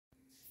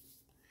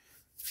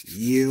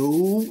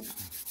Yo,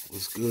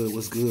 what's good?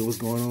 What's good? What's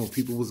going on,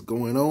 people? What's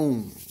going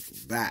on?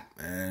 Back,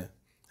 man.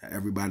 How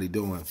everybody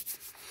doing?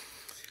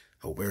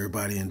 Hope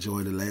everybody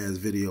enjoyed the last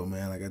video,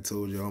 man. Like I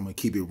told you, I'm gonna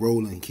keep it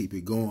rolling, keep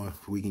it going.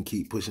 We can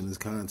keep pushing this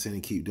content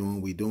and keep doing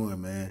what we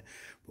doing, man.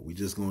 But we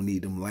just gonna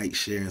need them likes,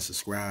 share, and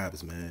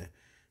subscribes, man.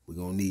 We're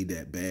gonna need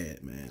that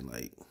bad, man.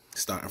 Like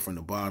starting from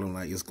the bottom,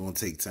 like it's gonna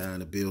take time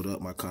to build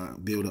up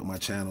my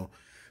channel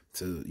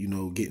to, you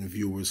know, getting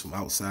viewers from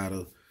outside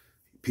of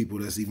people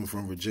that's even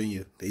from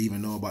Virginia. They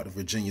even know about the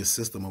Virginia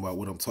system, about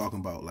what I'm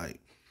talking about.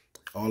 Like,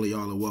 all of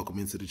y'all are welcome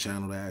into the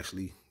channel to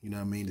actually, you know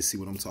what I mean, to see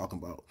what I'm talking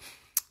about,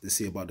 to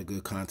see about the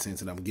good content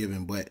that I'm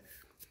giving. But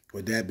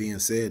with that being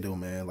said, though,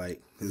 man,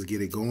 like, let's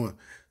get it going.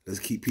 Let's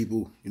keep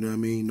people, you know what I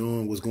mean,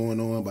 knowing what's going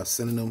on by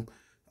sending them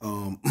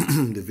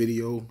the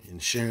video and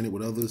sharing it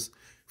with others,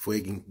 for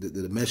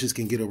the message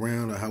can get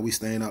around of how we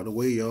staying out the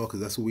way, y'all,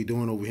 because that's what we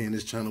doing over here in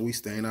this channel. We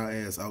staying our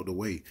ass out the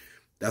way.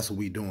 That's what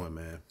we doing,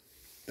 man.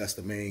 That's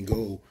the main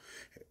goal.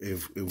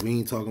 If we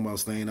ain't talking about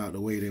staying out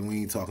the way, then we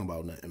ain't talking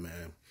about nothing,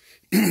 man.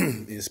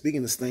 And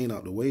speaking of staying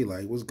out the way,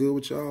 like, what's good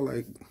with y'all?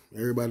 Like,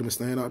 everybody been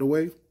staying out the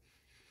way?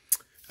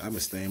 I've been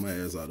staying my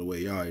ass out the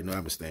way. Y'all already know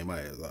I've been staying my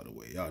ass out the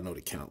way. Y'all know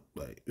the count.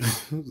 Like,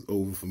 it's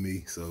over for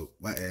me. So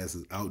my ass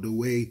is out the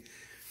way.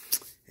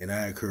 And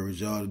I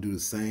encourage y'all to do the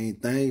same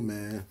thing,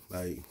 man.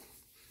 Like,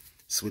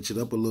 switch it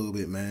up a little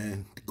bit,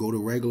 man. Go the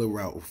regular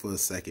route for a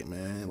second,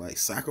 man. Like,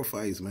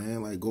 sacrifice,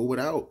 man. Like, go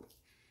without.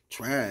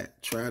 Try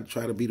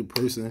to be the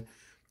person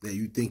that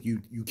you think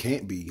you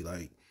can't be.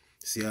 Like,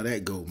 see how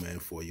that go, man,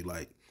 for you.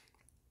 Like,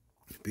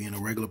 being a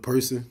regular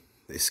person,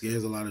 it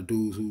scares a lot of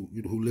dudes who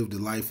live the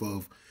life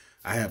of,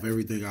 I have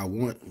everything I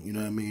want, you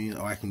know what I mean?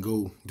 Or I can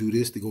go do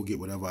this to go get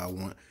whatever I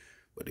want.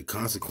 But the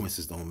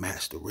consequences don't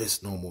match the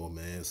risk no more,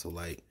 man. So,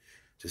 like,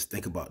 just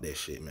think about that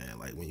shit, man.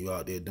 Like, when you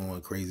out there doing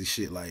crazy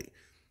shit, like,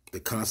 the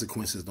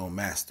consequences don't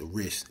match the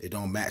risk. It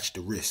don't match the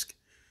risk.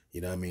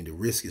 You know what I mean? The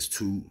risk is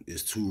too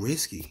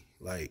risky.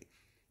 Like,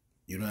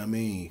 you know what I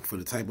mean? For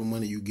the type of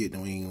money you get,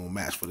 don't ain't gonna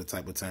match for the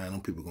type of time them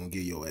people gonna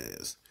get your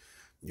ass.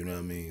 You know what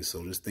I mean?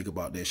 So just think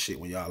about that shit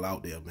when y'all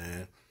out there,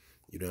 man.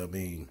 You know what I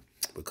mean?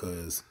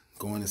 Because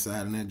going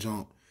inside in that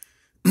junk,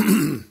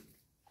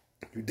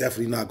 you're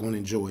definitely not gonna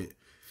enjoy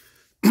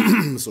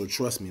it. So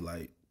trust me,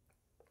 like,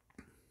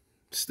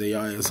 stay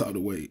your ass out the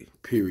way,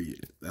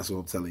 period. That's what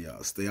I'm telling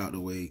y'all. Stay out the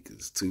way, because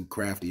it's too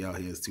crafty out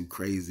here. It's too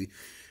crazy.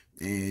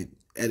 And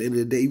at the end of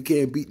the day, you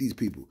can't beat these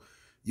people.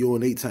 You're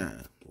on their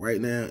time. Right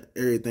now,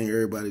 everything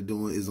everybody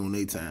doing is on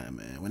their time,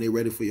 man. When they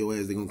ready for your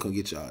ass, they gonna come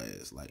get your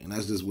ass. Like, and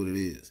that's just what it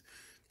is.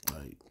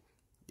 Like,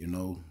 you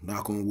know,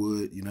 knock on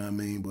wood, you know what I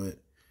mean? But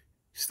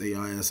stay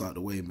your ass out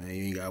the way, man.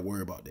 You ain't gotta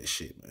worry about that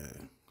shit,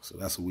 man. So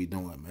that's what we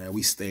doing, man.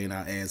 We staying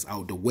our ass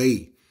out the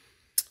way.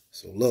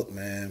 So look,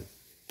 man,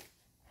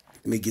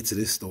 let me get to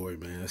this story,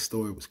 man. This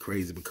story was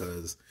crazy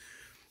because,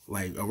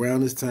 like,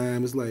 around this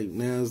time, it's like,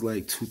 now it's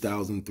like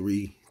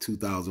 2003,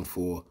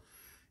 2004.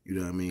 You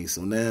know what I mean?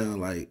 So now,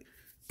 like,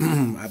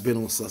 I've been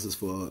on Sussex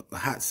for a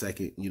hot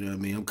second. You know what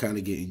I mean? I'm kind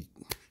of getting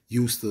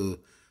used to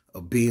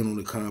being on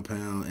the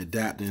compound,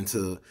 adapting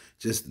to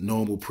just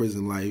normal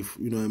prison life.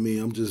 You know what I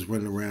mean? I'm just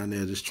running around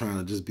there just trying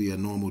to just be a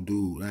normal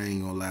dude. I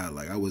ain't gonna lie.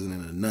 Like, I wasn't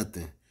in a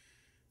nothing.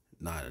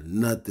 Not a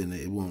nothing.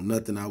 It wasn't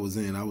nothing I was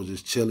in. I was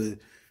just chilling,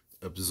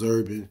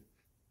 observing,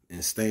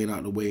 and staying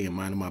out the way and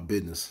minding my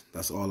business.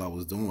 That's all I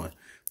was doing.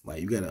 Like,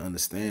 you got to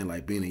understand,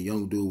 like, being a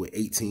young dude with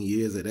 18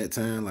 years at that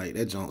time, like,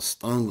 that junk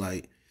stung.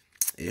 Like,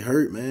 it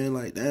hurt, man.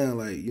 Like, damn,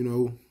 like, you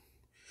know.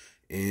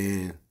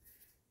 And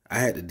I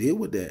had to deal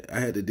with that. I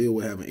had to deal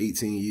with having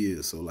 18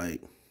 years. So,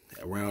 like,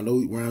 around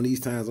these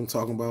times I'm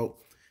talking about,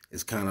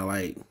 it's kind of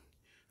like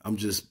I'm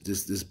just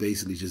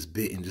basically just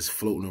bitten, just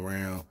floating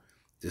around,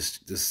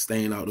 just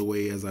staying out the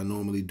way as I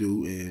normally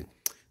do. And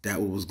that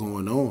what was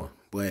going on.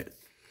 But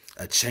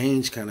a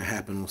change kind of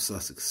happened on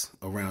Sussex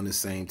around the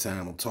same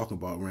time. I'm talking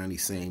about around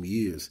these same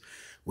years.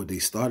 What they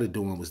started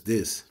doing was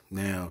this.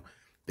 Now,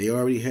 they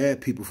already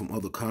had people from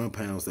other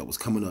compounds that was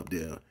coming up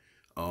there,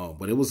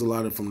 but it was a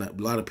lot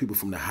of people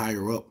from the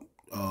higher up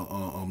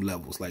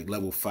levels, like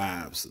level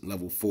 5s,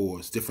 level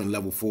 4s, different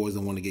level 4s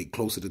that want to get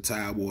closer to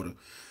Tidewater.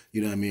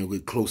 You know what I mean? Or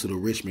get closer to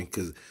Richmond,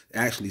 because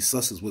actually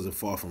Sussex wasn't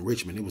far from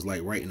Richmond. It was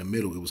like right in the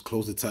middle. It was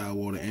close to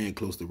Tidewater and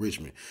close to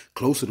Richmond.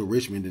 Closer to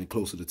Richmond than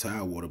closer to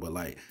Tidewater. But,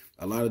 like,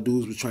 a lot of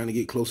dudes was trying to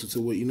get closer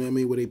to what, you know what I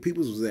mean, where their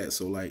peoples was at.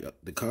 So, like,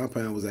 the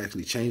compound was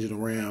actually changing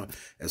around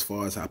as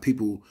far as how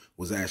people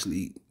was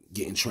actually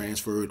getting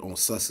transferred on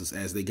Sussex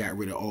as they got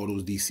rid of all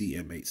those DC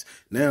inmates.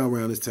 Now,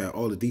 around this time,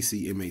 all the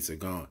DC inmates are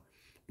gone.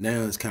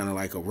 Now it's kind of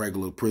like a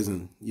regular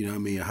prison, you know what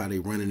I mean, how they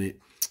running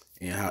it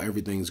and how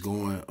everything's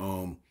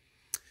going.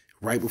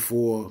 Right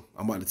before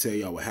I'm about to tell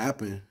y'all what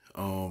happened,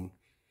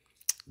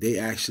 they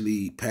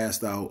actually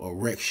passed out a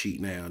rec sheet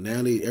now. Now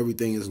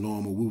everything is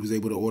normal. We was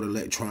able to order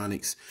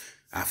electronics.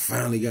 I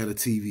finally got a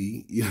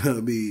TV. You know what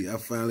I mean? I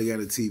finally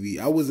got a TV.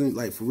 I wasn't,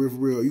 like, for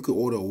real, you could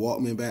order a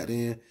Walkman back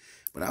then,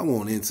 But I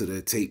won't into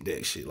the tape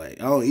deck shit.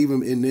 Like, I don't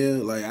even in there,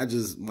 like,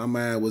 my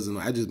mind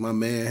wasn't, my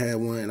man had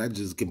one, and I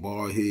just can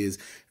borrow his,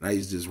 and I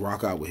used to just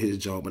rock out with his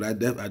joint. But I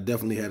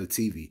definitely had a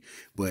TV.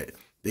 But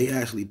they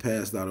actually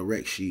passed out a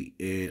rec sheet,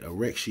 and a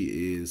rec sheet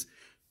is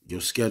your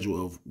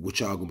schedule of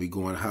what y'all gonna be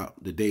going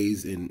out, the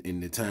days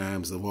and the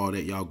times of all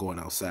that y'all going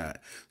outside.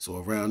 So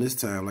around this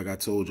time, like I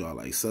told y'all,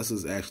 like,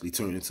 Sussex actually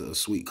turned into a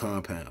sweet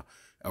compound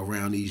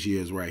around these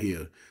years right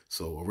here.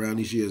 So around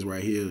these years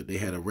right here, they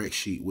had a rec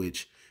sheet,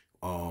 which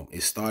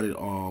it started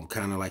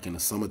kind of like in the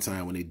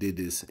summertime when they did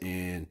this,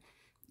 and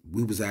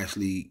we was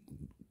actually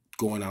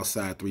going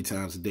outside 3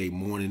 times a day,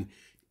 morning,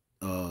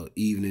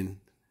 evening,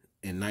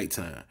 and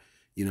nighttime.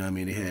 You know what I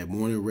mean? They had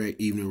morning rec,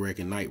 evening rec,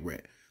 and night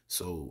rec.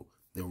 So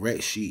the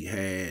rec sheet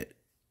had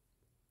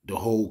the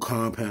whole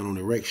compound on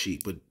the rec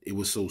sheet, but it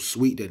was so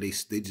sweet that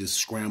they just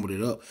scrambled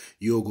it up.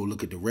 You'll go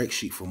look at the rec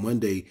sheet for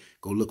Monday,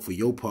 go look for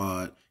your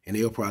pod, and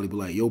they'll probably be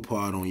like, your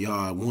pod on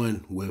yard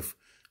 1 with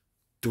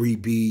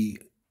 3D,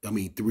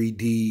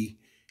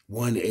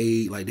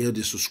 1A, like they'll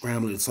just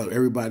scramble it. So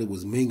everybody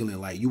was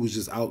mingling, like you was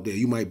just out there.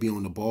 You might be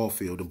on the ball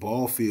field. The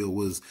ball field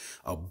was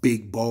a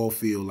big ball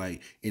field,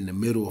 like in the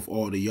middle of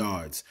all the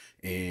yards.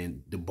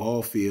 And the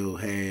ball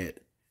field had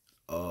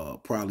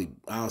probably,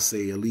 I'll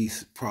say at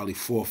least probably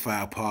 4 or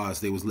 5 pods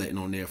they was letting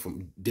on there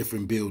from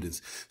different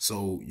buildings.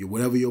 So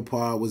whatever your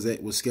pod was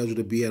scheduled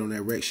to be at on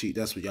that rec sheet,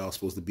 that's what y'all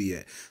supposed to be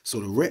at.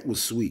 So the rec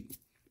was sweet.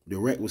 The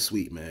rec was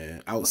sweet,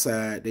 man.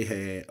 Outside, they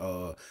had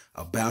a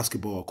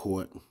basketball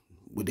court.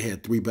 They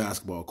had 3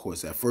 basketball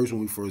courts. At first,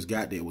 when we first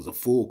got there, it was a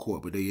full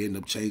court, but they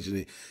ended up changing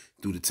it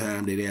through the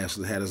time that they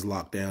actually had us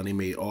locked down. They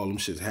made all them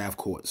shits half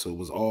courts. So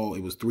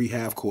it was 3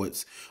 half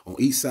courts on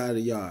each side of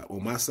the yard.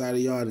 On my side of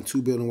the yard, in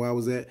 2 building where I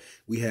was at,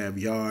 we have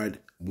yard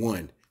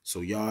 1.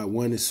 So yard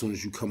 1, as soon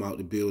as you come out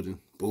the building,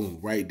 boom,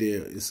 right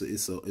there. It's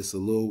a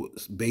little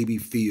baby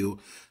field.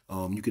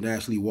 You can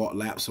actually walk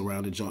laps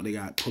around the joint. They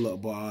got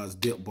pull-up bars,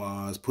 dip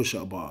bars,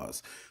 push-up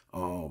bars.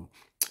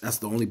 That's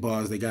the only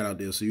bars they got out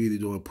there. So you're either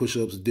doing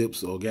push-ups,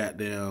 dips, or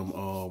goddamn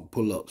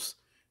pull-ups.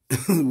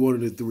 One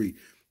of the 3.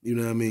 You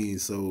know what I mean?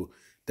 So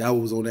that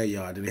was on that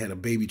yard. And they had a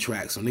baby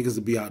track. So niggas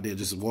would be out there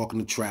just walking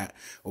the track,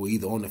 or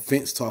either on the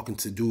fence talking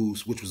to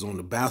dudes, which was on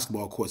the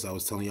basketball courts I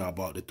was telling y'all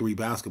about, the 3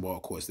 basketball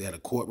courts. They had a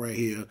court right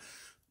here,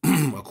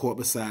 a court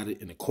beside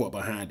it, and a court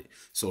behind it.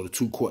 So the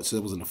 2 courts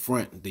that was in the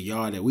front, the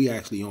yard that we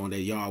actually on, that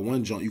yard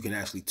 1 joint, you can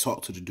actually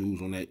talk to the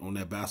dudes on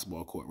that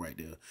basketball court right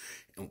there.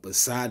 And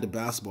beside the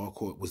basketball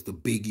court was the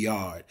big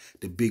yard,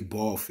 the big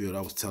ball field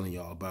I was telling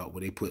y'all about,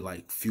 where they put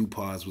like few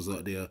pods was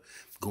up there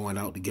going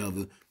out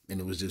together. And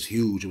it was just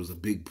huge. It was a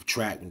big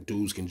track, and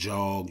dudes can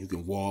jog, you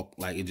can walk.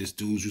 Like, it just,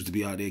 dudes used to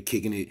be out there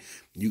kicking it.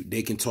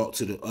 They can talk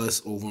to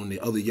us over on the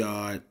other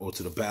yard, or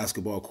to the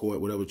basketball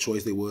court, whatever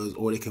choice they was,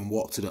 or they can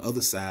walk to the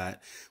other side,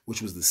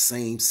 which was the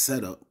same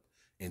setup,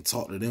 and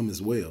talk to them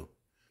as well.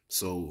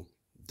 So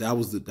that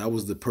was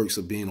the perks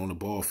of being on the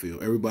ball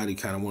field. Everybody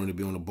kind of wanted to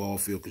be on the ball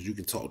field because you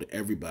can talk to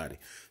everybody.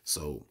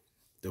 So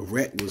the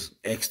rec was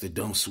extra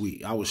dumb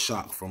sweet. I was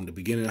shocked from the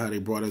beginning how they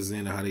brought us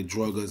in and how they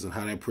drug us and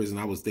how that prison,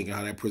 I was thinking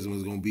how that prison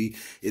was going to be.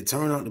 It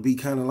turned out to be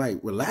kind of like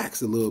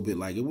relaxed a little bit.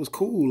 Like, it was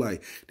cool.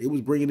 Like, they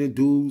was bringing in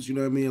dudes, you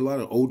know what I mean? A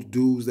lot of older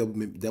dudes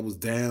that was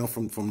down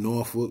from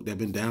Norfolk, that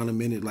been down a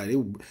minute. Like,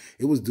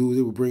 it was dudes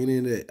they were bringing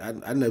in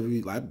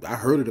that I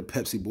heard of the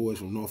Pepsi boys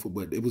from Norfolk,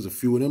 but it was a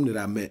few of them that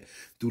I met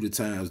through the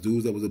times.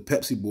 Dudes that was the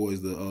Pepsi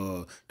boys,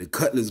 the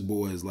Cutlass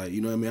boys. Like,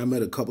 you know what I mean? I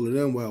met a couple of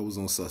them while I was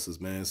on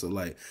Sussex, man. So,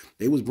 like,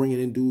 they was bringing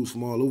in dudes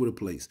from all over the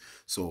place.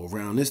 So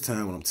around this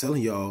time, when I'm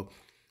telling y'all,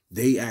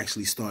 they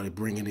actually started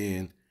bringing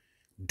in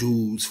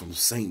dudes from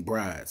St.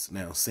 Bride's.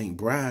 Now, St.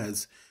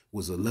 Bride's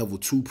was a level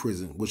 2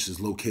 prison, which is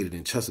located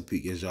in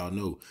Chesapeake, as y'all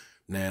know.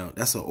 Now,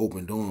 that's an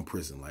open dorm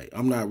prison. Like,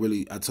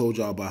 I told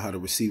y'all about how the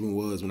receiving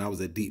was when I was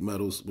at Deep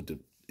Meadows with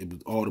it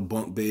was all the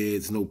bunk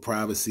beds, no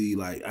privacy.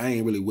 Like, I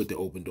ain't really with the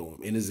open dorm,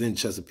 and it's in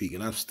Chesapeake,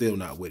 and I'm still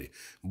not with it.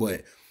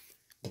 But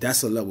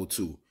that's a level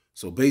 2.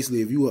 So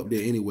basically, if you up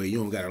there anyway, you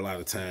don't got a lot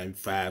of time,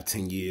 5,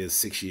 10 years,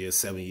 6 years,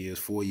 7 years,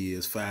 4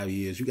 years, 5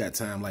 years. You got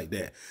time like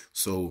that.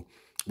 So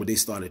what they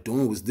started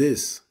doing was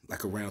this,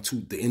 like around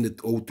the end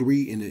of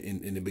 03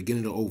 in the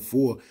beginning of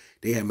 04,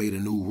 they had made a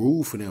new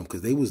rule for them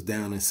because they was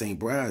down in St.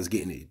 Bride's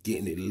getting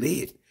it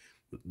lit.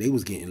 They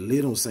was getting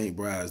lit on St.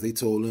 Bride's. They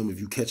told them if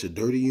you catch a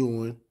dirty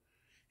urine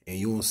and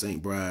you on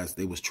St. Bride's,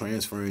 they was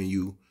transferring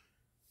you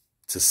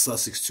to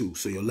Sussex 2.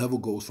 So your level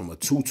goes from a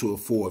 2 to a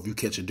 4 if you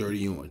catch a dirty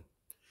urine.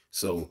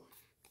 So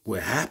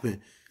what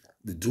happened,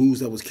 the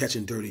dudes that was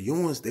catching dirty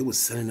urines, they was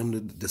sending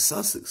them to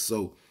Sussex.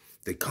 So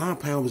the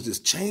compound was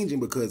just changing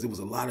because there was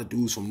a lot of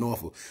dudes from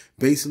Norfolk.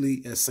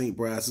 Basically, at St.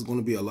 Bride's, there's going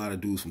to be a lot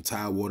of dudes from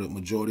Tidewater,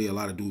 majority, a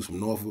lot of dudes from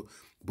Norfolk.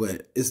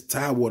 But it's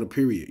Tidewater,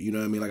 period. You know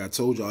what I mean? Like I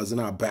told y'all, it's in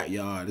our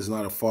backyard. It's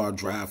not a far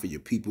drive for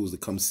your peoples to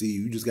come see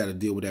you. You just got to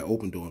deal with that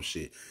open dorm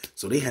shit.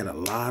 So they had a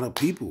lot of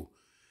people.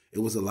 It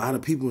was a lot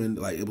of people, and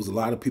like it was a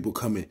lot of people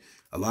coming,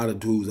 a lot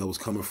of dudes that was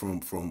coming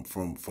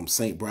from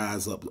St.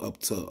 Bride's up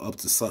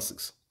to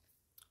Sussex.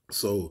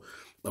 So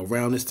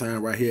around this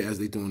time right here, as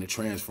they doing the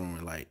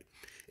transferring, like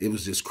it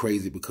was just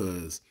crazy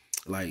because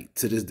like,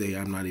 to this day,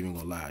 I'm not even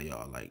gonna lie,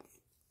 y'all. Like,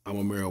 I'm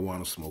a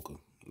marijuana smoker.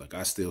 Like,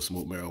 I still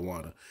smoke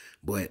marijuana.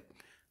 But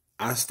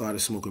I started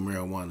smoking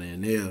marijuana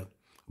in there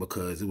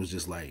because it was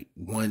just like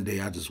one day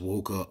I just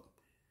woke up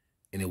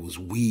and it was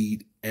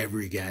weed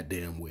every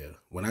goddamn where.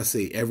 When I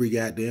say every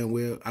goddamn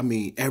where, I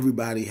mean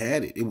everybody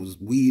had it. It was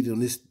weed on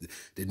this.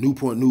 The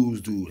Newport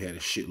News dude had a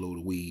shitload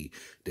of weed.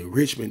 The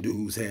Richmond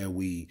dudes had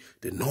weed.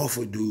 The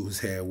Norfolk dudes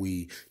had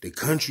weed. The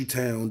Country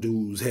Town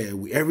dudes had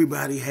weed.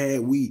 Everybody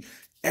had weed.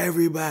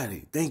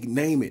 Everybody,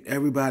 name it.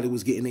 Everybody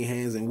was getting their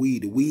hands in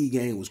weed. The weed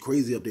game was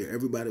crazy up there.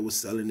 Everybody was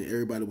selling it.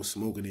 Everybody was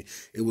smoking it.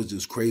 It was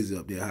just crazy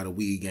up there how the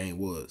weed game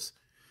was.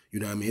 You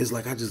know what I mean? It's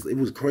like it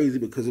was crazy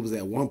because it was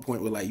at one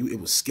point where like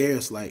it was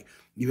scarce. Like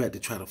you had to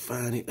try to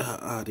find it.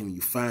 Then when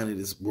you find it,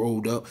 it's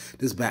rolled up.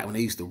 This back when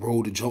they used to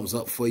roll the joints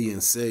up for you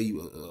and sell you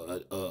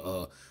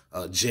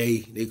a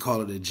J. They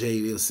call it a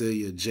J. They'll sell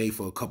you a J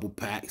for a couple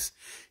packs.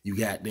 You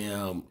got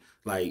them.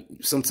 Like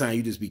sometimes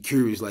you just be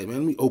curious. Like, man,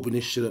 let me open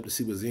this shit up to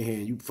see what's in here.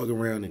 And you fuck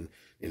around and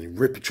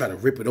rip it, try to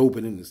rip it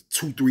open, and there's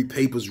 2-3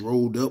 papers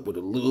rolled up with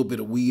a little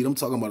bit of weed. I'm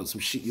talking about some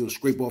shit you'll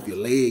scrape off your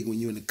leg when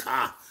you're in the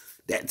car.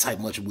 That type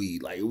much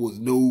weed. Like, it was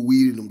no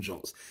weed in them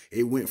joints.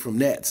 It went from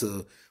that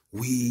to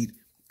weed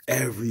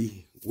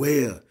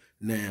everywhere.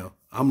 Now,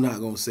 I'm not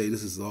going to say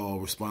this is all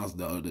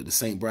responsible. The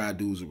St. Bride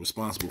dudes are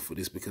responsible for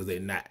this because they're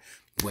not.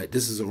 But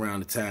this is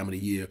around the time of the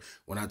year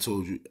when I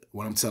told you,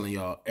 when I'm telling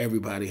y'all,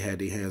 everybody had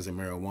their hands in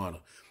marijuana.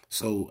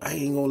 So I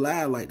ain't going to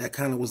lie, like, that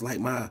kind of was like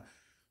my,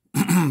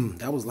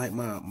 that was like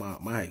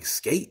my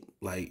escape.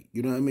 Like,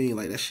 you know what I mean?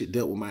 Like, that shit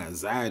dealt with my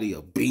anxiety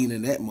of being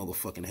in that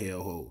motherfucking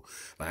hellhole.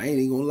 Like, I ain't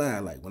even gonna lie.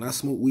 Like, when I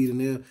smoked weed in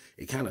there,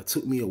 it kind of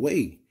took me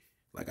away.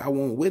 Like, I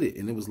wasn't with it.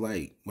 And it was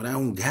like, when I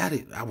don't got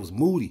it, I was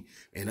moody.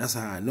 And that's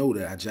how I know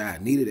that I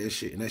needed that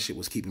shit. And that shit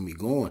was keeping me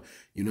going.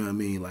 You know what I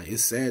mean? Like,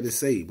 it's sad to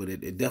say, but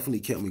it definitely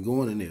kept me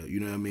going in there.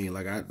 You know what I mean?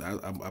 Like,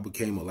 I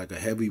became like a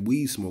heavy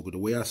weed smoker. The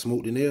way I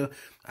smoked in there,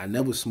 I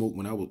never smoked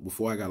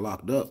before I got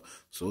locked up.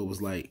 So it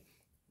was like,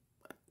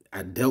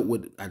 I dealt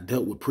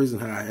with prison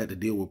how I had to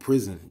deal with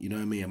prison. You know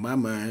what I mean? In my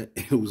mind,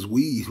 it was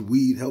weed.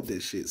 Weed helped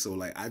that shit. So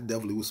like I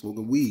definitely was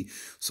smoking weed.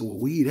 So with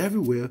weed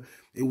everywhere,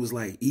 it was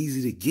like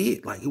easy to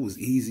get. Like it was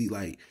easy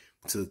like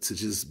to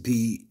just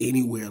be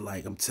anywhere.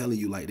 Like I'm telling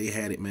you, like they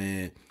had it,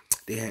 man.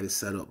 They had it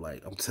set up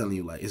like I'm telling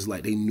you, like it's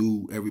like they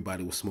knew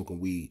everybody was smoking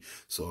weed.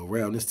 So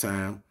around this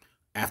time,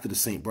 after the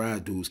St.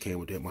 Bride dudes came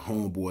with that, my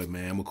homeboy,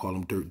 man, I'm going to call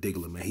him Dirt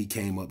Diggler, man. He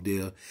came up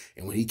there,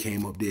 and when he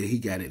came up there, he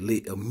got it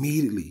lit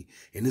immediately.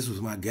 And this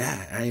was my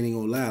guy. I ain't even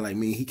going to lie. Like,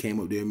 me, he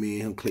came up there, me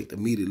and him clicked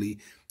immediately.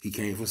 He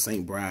came from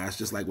St. Bride's,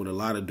 just like with a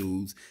lot of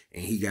dudes,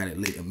 and he got it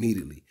lit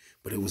immediately.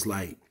 But it was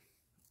like,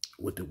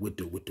 with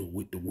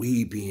the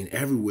weed being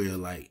everywhere,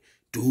 like,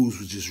 dudes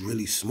was just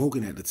really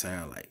smoking at the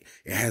time. Like,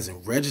 it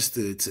hasn't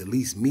registered to at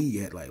least me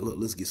yet. Like, look,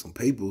 let's get some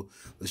paper.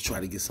 Let's try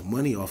to get some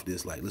money off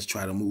this. Like, let's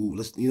try to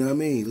move. You know what I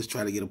mean? Let's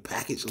try to get a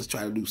package. Let's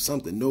try to do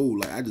something. No,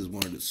 like, I just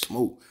wanted to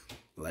smoke.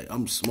 Like,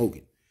 I'm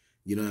smoking.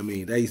 You know what I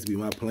mean? That used to be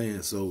my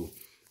plan. So,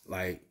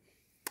 like,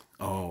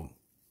 around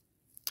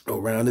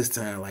this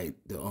time, like,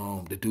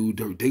 the dude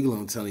Dirt Diggler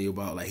I'm telling you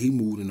about, like, he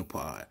moved in the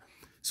pod.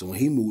 So when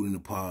he moved in the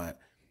pod,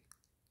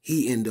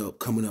 he ended up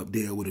coming up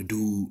there with a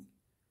dude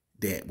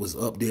that was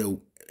up there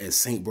at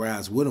St.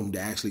 Bride's with him that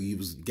actually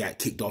got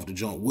kicked off the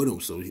joint with him.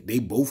 So they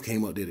both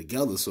came up there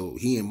together. So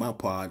he in my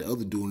pod, the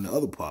other dude in the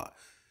other pod.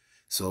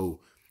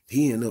 So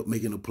he ended up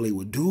making a play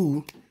with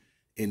dude.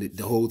 And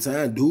the whole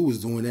time, dude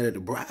was doing that at the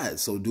Bride.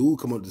 So dude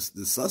come up to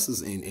the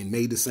Susses and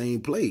made the same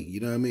play.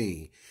 You know what I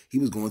mean? He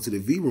was going to the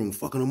V room,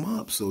 fucking him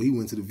up. So he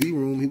went to the V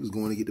room. He was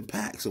going to get the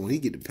pack. So when he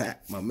get the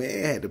pack, my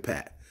man had the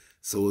pack.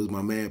 So it was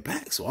my man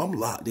pack. So I'm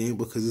locked in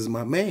because it's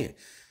my man.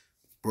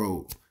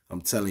 Bro, I'm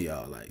telling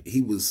y'all, like,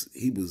 he was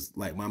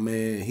like my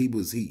man,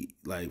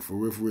 like, for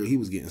real, he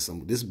was getting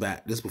some, this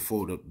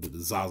before the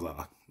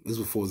Zaza. This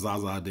before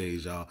Zaza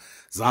days, y'all.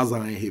 Zaza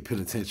ain't hit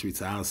penitentiary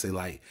till I'll say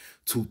like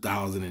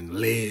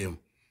 2011.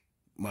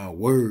 My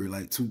word,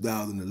 like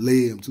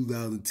 2011,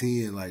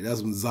 2010, like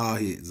that's when Za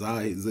hit.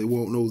 They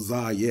won't know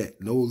Za yet.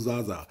 No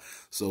Zaza.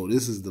 So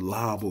this is the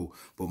lobbo.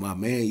 But my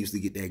man used to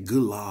get that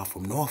good lob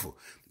from Norfolk.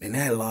 And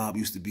that lob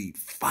used to be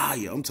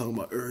fire. I'm talking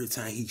about every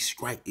time he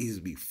strike, it used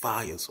to be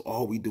fire. So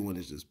all we doing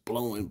is just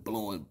blowing.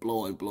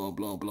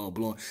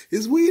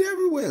 It's weed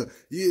everywhere.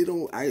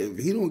 If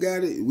he don't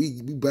got it,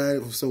 we buy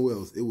it from somewhere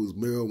else. It was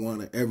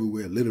marijuana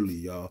everywhere, literally,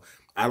 y'all.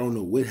 I don't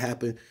know what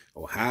happened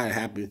or how it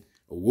happened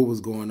or what was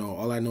going on.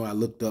 All I know, I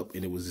looked up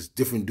and it was just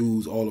different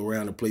dudes all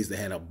around the place that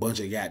had a bunch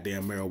of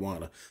goddamn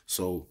marijuana.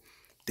 So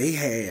they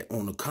had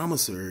on the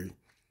commissary,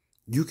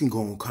 you can go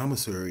on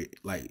commissary,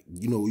 like,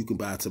 you know, you can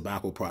buy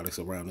tobacco products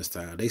around this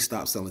time. They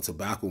stopped selling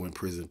tobacco in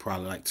prison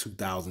probably like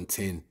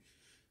 2010.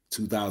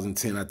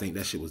 2010, I think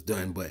that shit was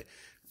done. But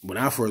when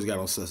I first got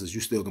on Sussex,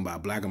 you still can buy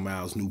Black &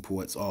 Milds,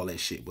 Newports, all that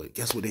shit. But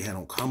guess what they had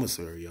on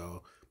commissary,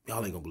 y'all?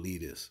 Y'all ain't gonna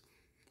believe this.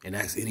 And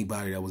ask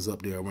anybody that was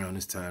up there around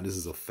this time. This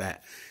is a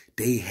fact.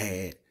 They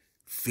had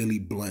Philly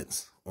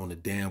blunts on the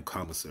damn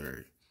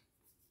commissary.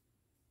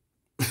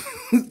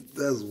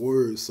 That's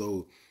word.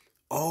 So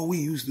all we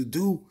used to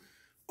do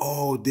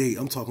all day.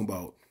 I'm talking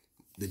about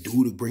the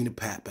dude to bring the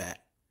pack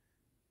back.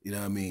 You know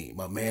what I mean?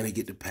 My man to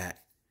get the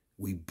pack.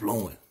 We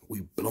blowing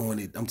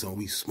it. I'm telling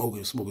you, we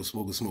smoking.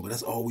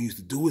 That's all we used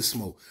to do is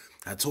smoke.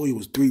 I told you it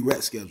was 3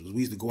 rec schedules.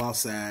 We used to go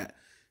outside,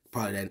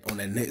 probably on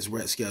that next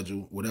rec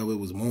schedule, whatever it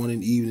was,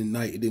 morning, evening,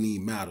 night, it didn't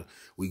even matter.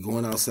 We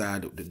going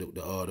outside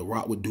the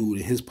rock with dude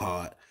in his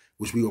pod,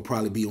 which we will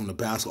probably be on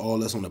the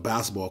all us on the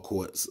basketball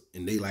courts,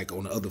 and they like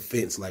on the other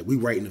fence. Like we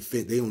right in the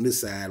fence. They on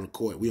this side of the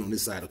court. We on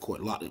this side of the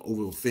court, locked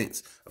over a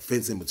fence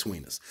in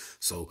between us.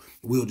 So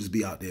we'll just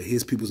be out there.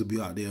 His peoples will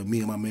be out there. Me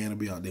and my man will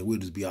be out there. We'll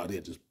just be out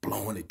there just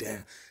blowing it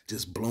down,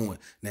 just blowing.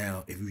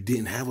 Now, if you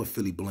didn't have a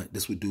Philly blunt,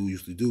 this what dudes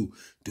used to do.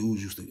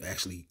 Dudes used to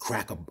actually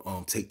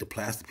take the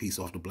plastic piece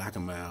off the Black &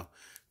 Mild,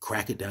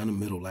 crack it down the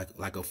middle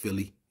like a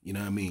Philly. You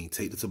know what I mean?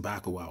 Take the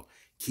tobacco out.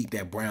 Keep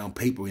that brown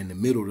paper in the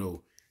middle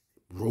though.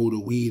 Roll the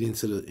weed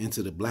into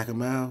the Black &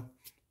 Mild.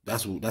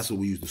 That's what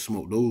we used to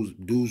smoke. Those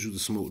dudes used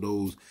to smoke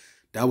those.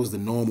 That was the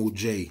normal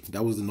J.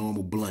 That was the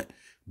normal blunt.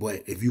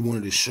 But if you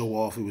wanted to show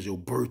off, it was your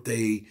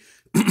birthday,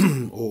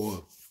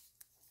 or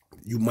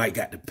you might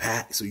got the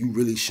pack, so you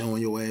really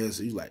showing your ass.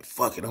 So you like,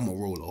 fuck it, I'm gonna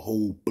roll a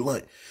whole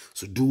blunt.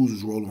 So dudes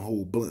was rolling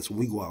whole blunts. When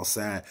we go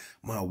outside,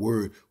 my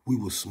word, we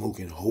was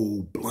smoking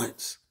whole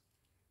blunts.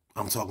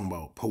 I'm talking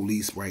about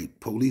police, right?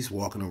 Police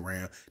walking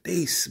around.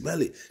 They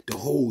smell it. The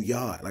whole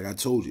yard. Like I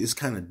told you, it's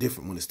kind of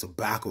different when it's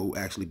tobacco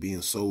actually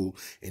being sold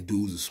and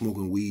dudes are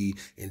smoking weed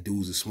and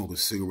dudes are smoking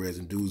cigarettes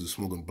and dudes are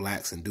smoking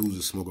blacks and dudes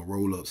are smoking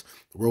roll-ups.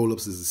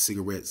 Roll-ups is the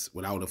cigarettes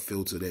without a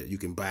filter that you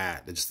can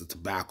buy. That's just the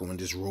tobacco and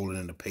just roll it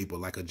in the paper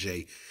like a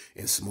J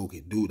and smoke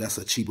it. Dude, that's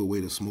a cheaper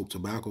way to smoke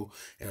tobacco.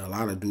 And a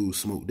lot of dudes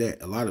smoke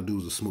that. A lot of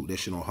dudes will smoke that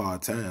shit on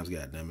hard times,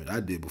 goddamn it. I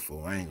did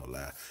before. I ain't gonna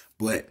lie.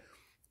 But,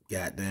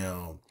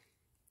 goddamn,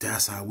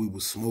 that's how we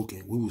was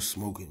smoking. We was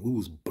smoking. We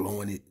was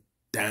blowing it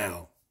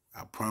down.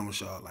 I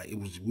promise y'all. Like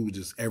we were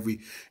just every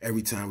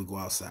time we go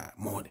outside,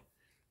 morning,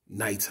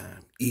 nighttime,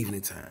 evening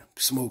time,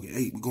 smoking.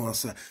 Hey, we go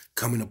outside,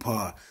 come in the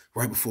pod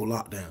right before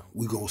lockdown.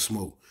 We gonna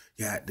smoke.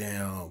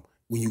 Goddamn.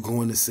 When you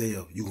go in the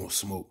cell, you gonna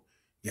smoke.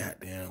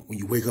 Goddamn. When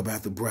you wake up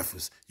after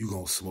breakfast, you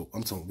gonna smoke.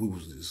 I'm telling you, we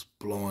was just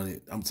blowing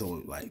it. I'm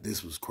telling you, like,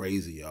 this was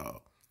crazy,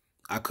 y'all.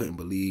 I couldn't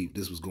believe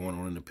this was going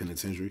on in the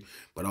penitentiary,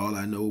 but all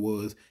I know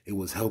was it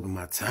was helping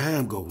my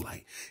time go.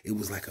 Like, it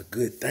was like a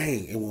good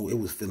thing. It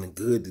was feeling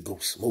good to go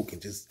smoking.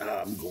 Just,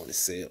 I'm going to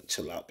cell,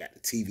 chill out, got the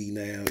TV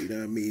now, you know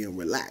what I mean, and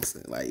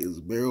relaxing. Like, it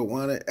was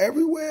marijuana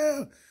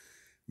everywhere.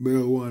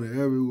 Marijuana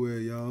everywhere,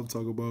 y'all. I'm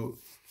talking about,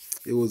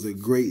 it was a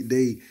great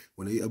day.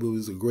 It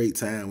was a great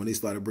time when they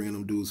started bringing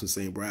them dudes from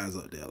St. Bride's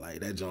up there.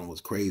 Like, that joint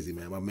was crazy,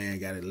 man. My man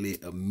got it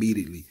lit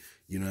immediately,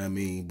 you know what I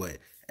mean? But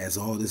as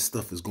all this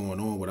stuff is going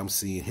on, what I'm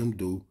seeing him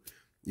do,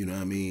 you know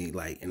what I mean?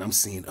 Like, and I'm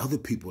seeing other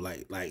people,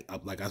 like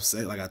I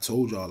said, like I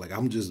told y'all, like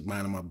I'm just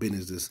minding my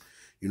business, just,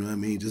 you know what I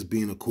mean? Just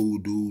being a cool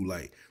dude.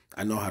 Like,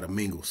 I know how to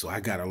mingle, so I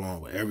got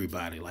along with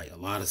everybody. Like, a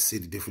lot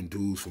of different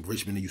dudes from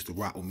Richmond that used to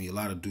rock with me. A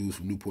lot of dudes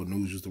from Newport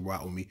News used to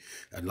rock with me.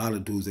 A lot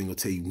of dudes ain't gonna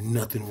tell you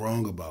nothing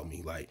wrong about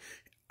me. Like,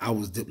 I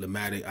was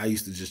diplomatic. I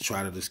used to just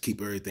try to just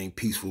keep everything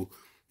peaceful,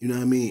 you know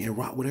what I mean? And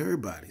rock with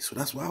everybody. So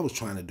that's what I was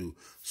trying to do.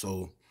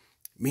 So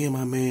me and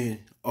my man,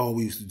 all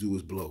we used to do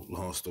was blow.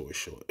 Long story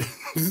short.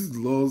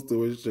 Long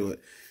story short.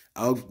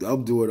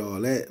 I'm doing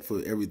all that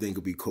for everything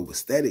to be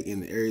copacetic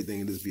and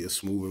everything to just be a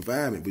smooth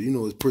environment. But you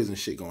know, it's prison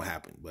shit gonna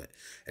happen. But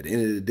at the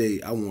end of the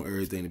day, I want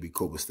everything to be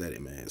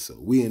copacetic, man. So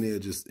we in there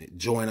just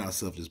enjoying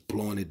ourselves, just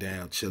blowing it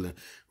down, chilling,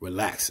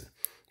 relaxing.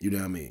 You know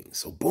what I mean?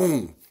 So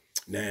boom.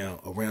 Now,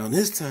 around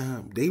this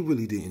time, they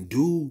really didn't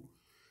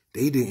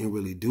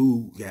really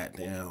do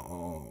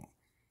goddamn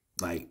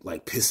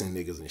like pissing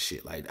niggas and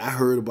shit. Like, I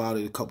heard about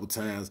it a couple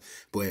times,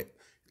 but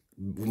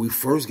when we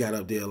first got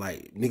up there,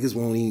 like, niggas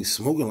weren't even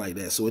smoking like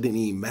that, so it didn't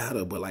even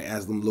matter. But like,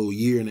 as them little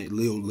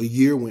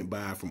year went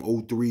by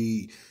from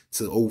 03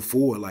 to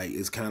 04, like,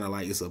 it's kind of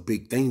like it's a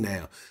big thing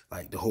now.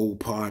 Like, the whole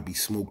pod be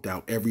smoked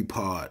out. Every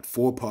pod,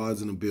 4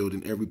 pods in the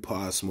building, every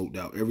pod smoked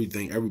out.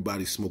 Everything,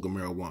 everybody's smoking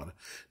marijuana.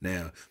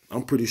 Now,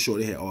 I'm pretty sure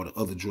they had all the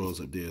other drugs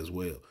up there as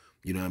well.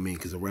 You know what I mean?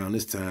 Because around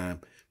this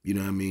time, you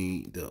know what I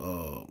mean,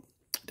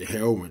 the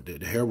heroin,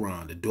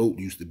 the dope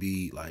used to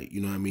be like,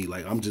 you know what I mean?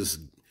 Like, I'm just,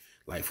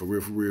 like, for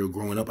real,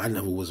 growing up, I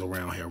never was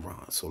around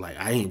heroin. So, like,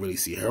 I ain't really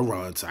see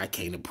heroin until I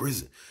came to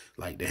prison.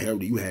 Like,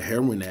 you had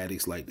heroin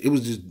addicts. Like, it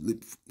was just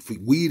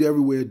weed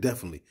everywhere,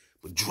 definitely.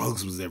 But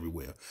drugs was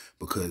everywhere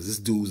because this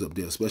dude's up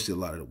there, especially a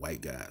lot of the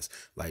white guys.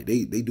 Like,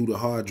 they do the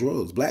hard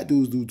drugs. Black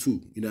dudes do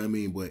too, you know what I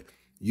mean? But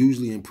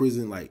usually in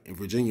prison, like in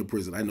Virginia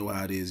prison, I know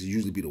how it is. It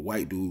usually be the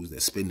white dudes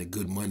that spend the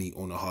good money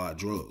on the hard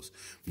drugs.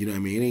 You know what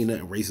I mean? It ain't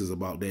nothing racist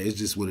about that. It's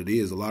just what it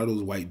is. A lot of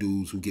those white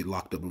dudes who get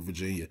locked up in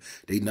Virginia,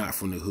 they not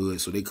from the hood,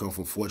 so they come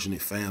from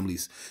fortunate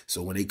families.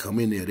 So when they come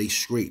in there, they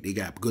straight. They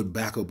got good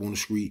backup on the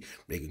street.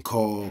 They can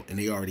call, and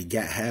they already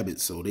got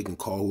habits, so they can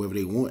call whoever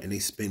they want, and they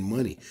spend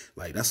money.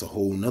 Like, that's a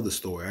whole nother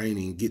story. I ain't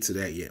even get to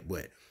that yet,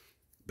 but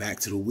back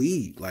to the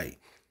weed. Like,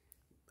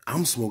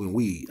 I'm smoking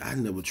weed. I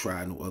never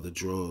tried no other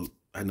drug.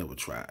 I never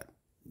tried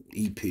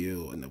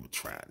E-pill. I never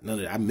tried none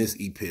of that. I miss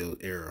E-pill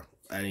era.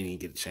 I didn't even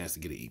get a chance to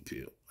get an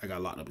E-pill. I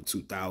got locked up in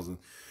 2000.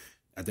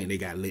 I think they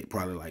got lit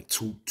probably like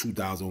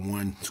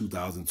 2001,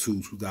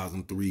 2002,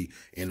 2003,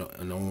 and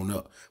on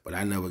up. But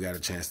I never got a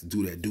chance to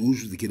do that. Dudes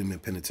used to get them in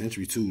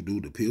penitentiary too,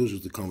 dude. The pills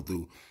used to come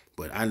through.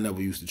 But I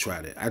never used to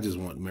try that. I just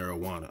want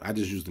marijuana. I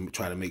just used to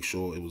try to make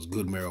sure it was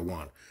good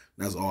marijuana.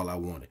 That's all I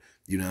wanted.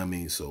 You know what I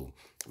mean? So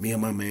me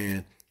and my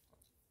man,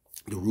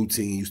 the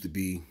routine used to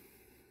be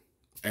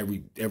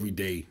every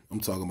day. I'm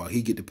talking about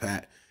he get the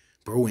pack.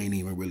 Bro ain't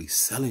even really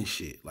selling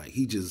shit. Like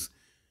he just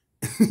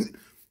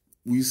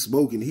we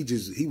smoking.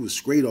 He was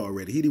straight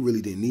already. He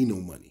really didn't need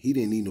no money. He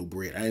didn't need no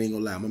bread. I ain't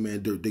gonna lie. My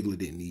man Dirt Diggler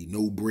didn't need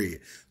no bread.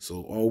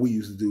 So all we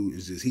used to do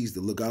is he used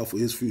to look out for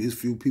his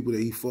few people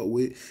that he fought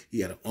with.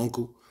 He had an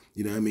uncle.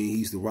 You know what I mean? He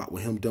used to rock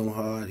with him dumb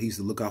hard. He used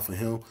to look out for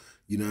him.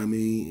 You know what I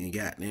mean? And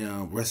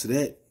goddamn, rest of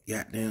that,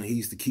 goddamn, he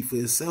used to keep for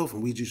himself,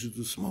 and we just used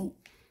to smoke.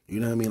 You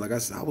know what I mean? Like I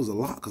said, I was a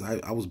lot because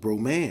I was bro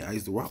man. I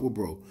used to rock with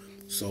bro.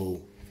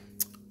 So,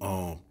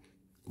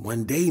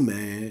 one day,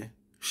 man,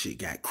 shit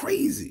got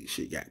crazy.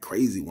 Shit got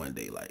crazy one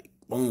day. Like,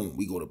 boom,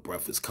 we go to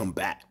breakfast, come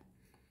back.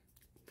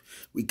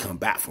 We come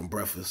back from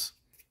breakfast.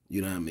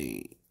 You know what I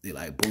mean? They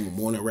like, boom,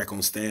 morning wreck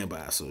on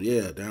standby. So,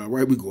 yeah,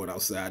 downright, we going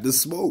outside to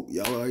smoke.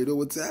 Y'all already know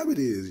what time it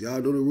is.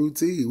 Y'all know the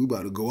routine. We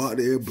about to go out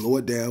there, blow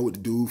it down with the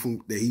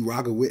dude that he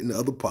rocking with in the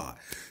other pot.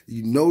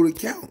 You know the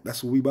count.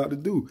 That's what we about to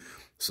do.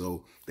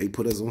 So, they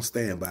put us on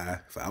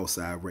standby for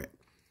outside rec.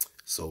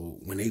 So,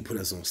 when they put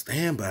us on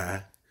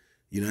standby,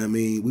 you know what I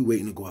mean? We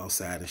waiting to go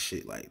outside and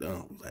shit. Like,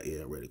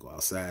 yeah, ready to go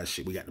outside.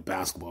 Shit, we got the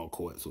basketball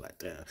court. So, like,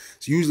 damn.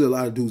 So, usually a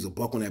lot of dudes will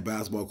buck on that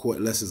basketball court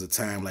unless it's a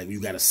time, like, you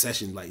got a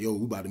session, like, yo,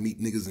 we about to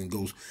meet niggas and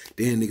go,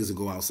 then niggas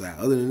will go outside.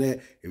 Other than that,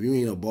 if you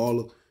ain't a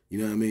baller, you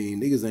know what I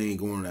mean? Niggas ain't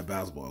going on that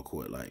basketball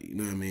court. Like, you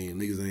know what I mean?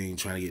 Niggas ain't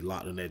trying to get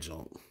locked in that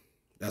junk.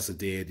 That's a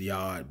dead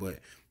yard. But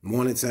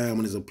morning time,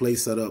 when there's a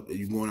place set up and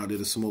you going out there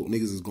to smoke,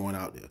 niggas is going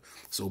out there.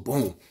 So,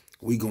 boom,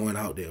 we going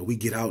out there. We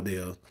get out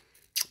there,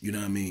 you know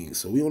what I mean?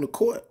 So, we on the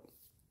court.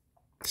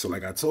 So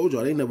like I told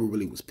y'all, they never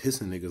really was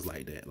pissing niggas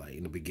like that, like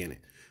in the beginning.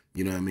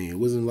 You know what I mean? It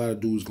wasn't a lot of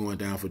dudes going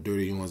down for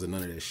dirty ones and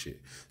none of that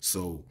shit.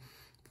 So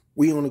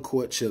we on the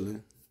court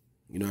chilling.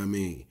 You know what I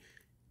mean?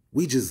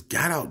 We just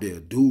got out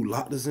there. Dude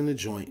locked us in the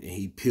joint and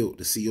he peeled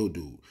the CO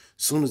dude.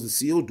 Soon as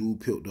the CO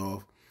dude peeled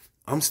off,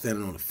 I'm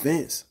standing on the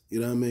fence. You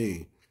know what I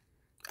mean?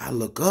 I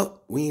look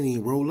up. We ain't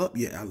even roll up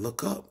yet. I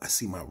look up. I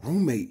see my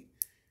roommate.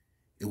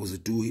 It was a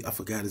dude, I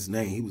forgot his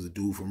name. He was a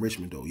dude from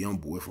Richmond, though. Young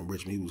boy from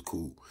Richmond. He was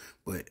cool.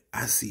 But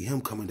I see him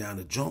coming down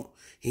the jump.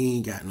 He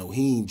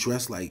ain't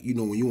dressed like, you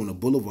know, when you on the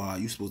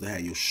boulevard, you supposed to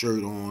have your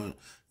shirt on,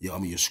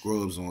 your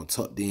scrubs on,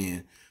 tucked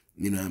in.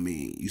 You know what I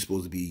mean? You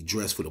supposed to be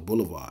dressed for the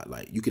boulevard.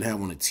 Like, you can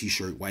have on a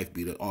t-shirt, wife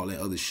beater, all that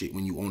other shit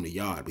when you on the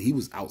yard. But he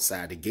was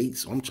outside the gate,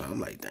 so I'm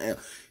like, damn,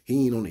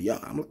 he ain't on the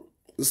yard. I'm like,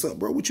 what's up,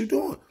 bro? What you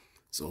doing?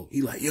 So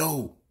he like,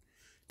 yo,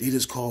 they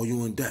just call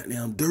you and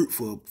goddamn Dirt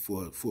for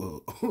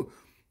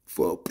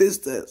a piss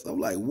test.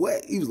 I'm like,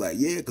 what? He was like,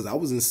 yeah, because I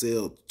was in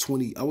cell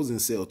 20. I was in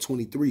cell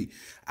 23.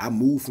 I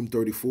moved from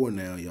 34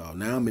 now, y'all.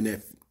 Now I'm in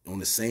that on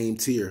the same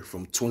tier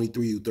from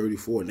 23 to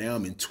 34. Now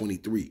I'm in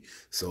 23.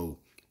 So,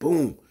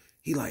 boom.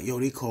 He like, yo,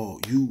 they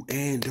called you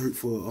and Dirt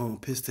for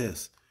piss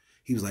test.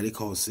 He was like, they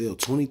called cell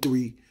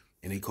 23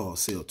 and they called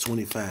cell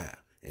 25.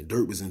 And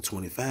Dirt was in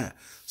 25.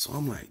 So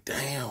I'm like,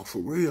 damn, for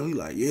real? He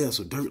like, yeah.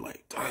 So Dirt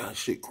like, damn,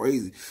 shit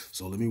crazy.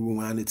 So let me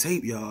rewind the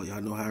tape, y'all.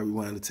 Y'all know how I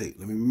rewind the tape.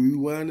 Let me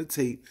rewind the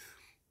tape.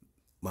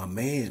 My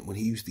man, when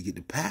he used to get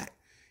the pack,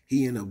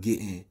 he ended up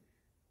getting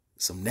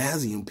some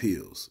Nazium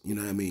pills. You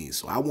know what I mean?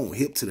 So I won't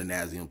hip to the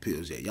Nazium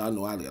pills yet. Y'all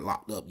know I got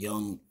locked up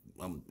young.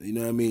 You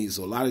know what I mean?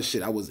 So a lot of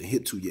shit I wasn't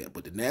hip to yet.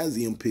 But the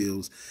Nazium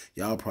pills,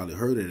 y'all probably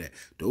heard of that.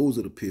 Those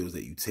are the pills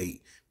that you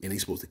take, and they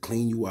supposed to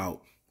clean you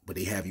out. But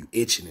they have you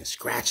itching and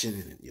scratching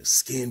and your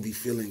skin be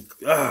feeling,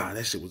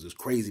 that shit was just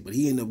crazy. But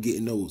he ended up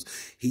getting those.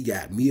 He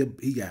got me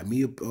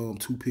 2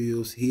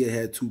 pills. He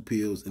had 2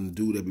 pills, and the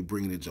dude that be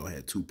bringing the joint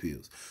had 2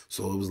 pills.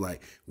 So it was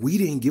like, we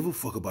didn't give a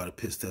fuck about a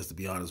piss test, to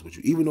be honest with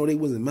you. Even though they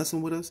wasn't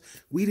messing with us,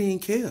 we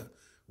didn't care.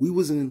 We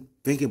wasn't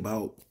thinking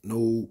about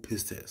no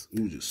piss test.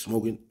 We were just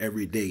smoking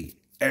every day,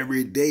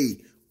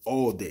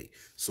 all day.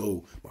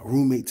 So my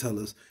roommate tell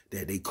us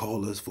that they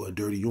call us for a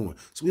dirty urine.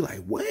 So we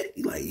like, what?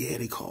 He like, yeah,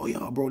 they call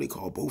y'all, bro. They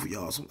call both of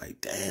y'all. So I'm like,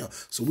 damn.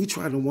 So we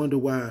trying to wonder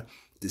why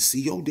the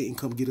CO didn't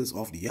come get us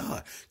off the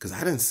yard. Because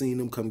I done seen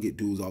them come get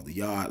dudes off the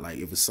yard. Like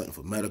if it's something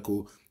for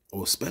medical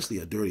or especially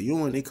a dirty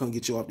urine, they come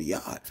get you off the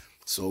yard.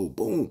 So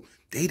boom,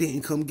 they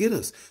didn't come get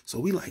us. So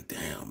we like,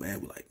 damn, man.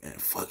 We like, man,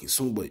 fuck it.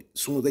 Soon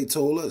as they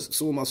told us,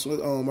 soon as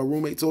my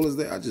roommate told us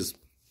that,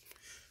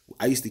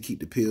 I used to keep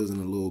the pills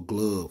in a little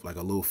glove, like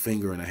a little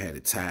finger, and I had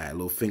it tied. A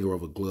little finger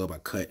of a glove I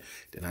cut,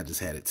 then I just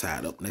had it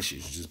tied up, and that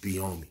shit should just be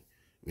on me.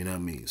 You know what I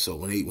mean? So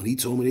when he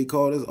told me they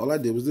called us, all I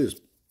did was this.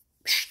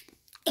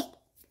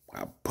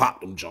 I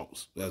popped them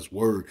jokes. That's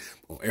word.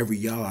 On every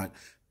yard,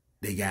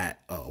 they got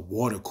a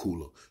water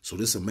cooler. So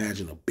just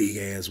imagine a big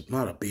ass,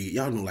 not a big,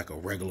 y'all know like a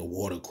regular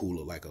water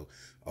cooler, like a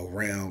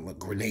round, like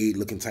grenade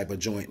looking type of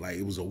joint. Like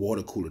it was a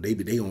water cooler.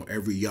 They on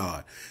every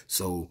yard.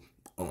 So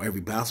on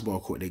every basketball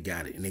court they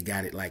got it, and they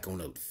got it like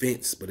on a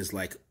fence, but it's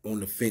like on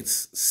the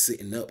fence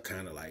sitting up,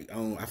 kind of like,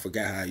 I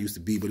forgot how it used to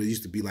be, but it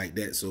used to be like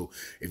that. So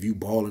if you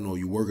balling or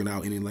you working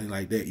out, anything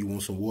like that, you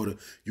want some water,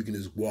 you can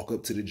just walk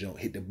up to the jump,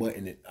 hit the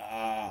button, and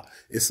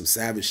it's some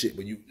savage shit,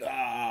 but you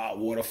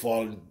water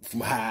falling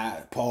from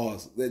high,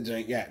 pause, that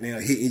drink got now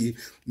hitting you,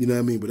 you know what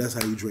I mean? But that's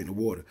how you drink the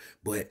water.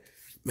 But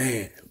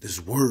man, this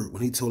word,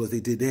 when he told us they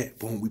did that,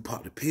 boom, we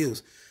popped the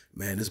pills.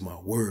 Man, this is my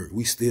word.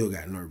 We still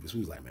got nervous. We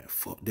was like, man,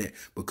 fuck that.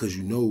 Because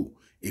you know,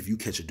 if you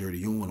catch a dirty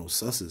urine on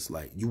susses,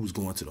 like, you was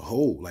going to the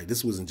hole. Like,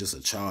 this wasn't just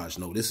a charge.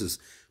 No, this is,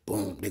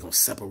 boom, they gonna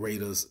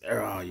separate us.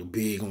 You're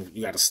big.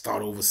 You got to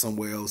start over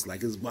somewhere else.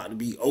 Like, it's about to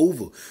be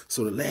over.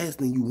 So the last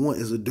thing you want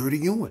is a dirty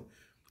urine.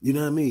 You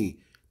know what I mean?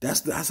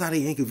 That's how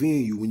they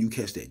inconvenience you when you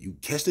catch that. You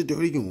catch the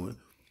dirty urine,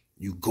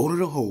 you go to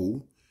the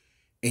hole,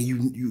 and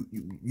you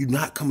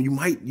not coming.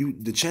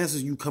 The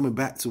chances you coming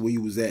back to where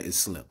you was at is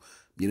slim.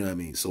 You know what I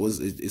mean? So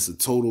it's a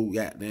total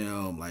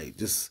goddamn, like,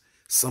 just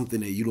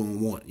something that you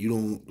don't want. You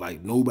don't,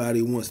 like,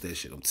 nobody wants that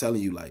shit. I'm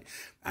telling you, like,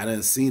 I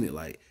done seen it.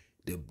 Like,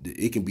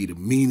 it can be the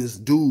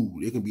meanest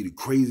dude. It can be the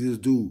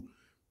craziest dude.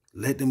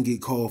 Let them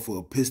get called for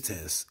a piss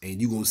test,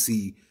 and you gonna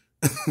see,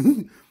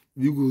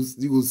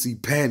 you gonna see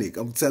panic.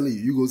 I'm telling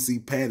you gonna see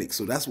panic.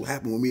 So that's what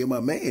happened with me and my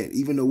man.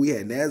 Even though we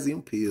had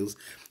Nazium pills,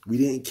 we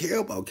didn't care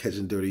about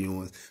catching dirty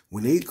urines.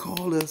 When they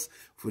called us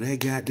for that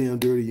goddamn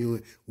dirty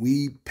urine,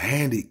 we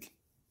panicked.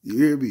 You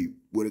hear me?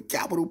 With a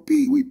capital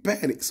P, we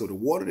panicked. So the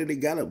water that they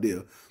got up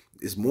there,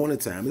 it's morning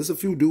time. There's a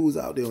few dudes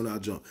out there on our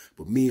jump,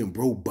 but me and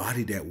bro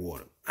bodied that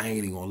water. I ain't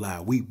even gonna lie.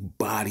 We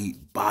bodied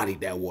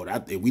that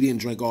water. We didn't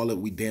drink all of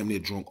it. We damn near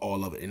drunk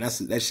all of it. And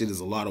that shit is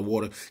a lot of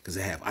water because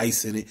it have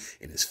ice in it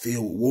and it's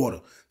filled with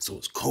water. So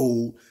it's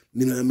cold.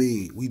 You know what I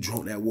mean? We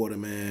drunk that water,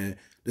 man.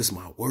 This is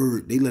my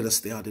word. They let us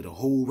stay out there the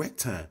whole rec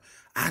time.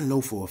 I know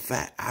for a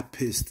fact I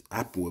pissed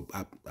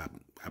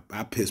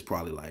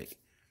probably like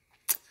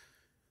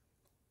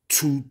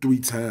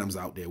 2-3 times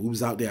out there. We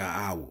was out there an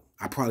hour.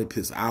 I probably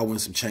pissed an hour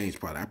and some change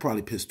probably. I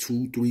probably pissed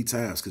 2-3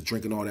 times because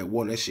drinking all that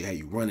water, that shit had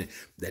you running.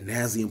 That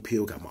Nazium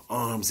pill got my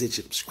arms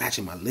itching. I'm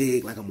scratching my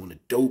leg like I'm on the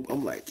dope.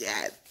 I'm like,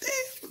 God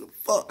damn, what the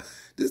fuck?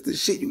 This the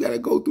shit you gotta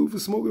go through for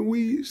smoking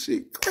weed.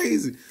 Shit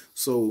crazy.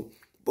 So,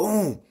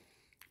 boom.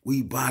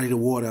 We bodied the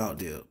water out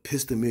there.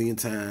 Pissed a million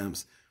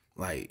times.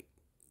 Like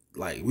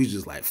we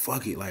just like,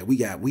 fuck it. Like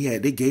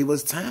they gave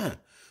us time.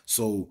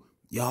 So,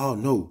 y'all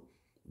know.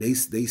 They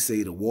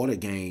say the water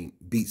game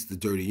beats the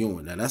dirty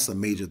urine. Now that's a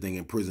major thing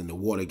in prison, the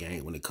water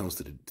game, when it comes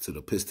to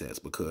the piss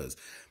test, because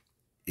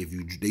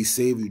they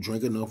say if you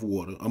drink enough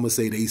water, I'm gonna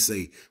say they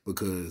say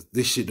because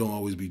this shit don't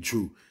always be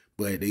true,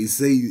 but they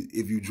say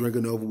if you drink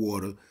enough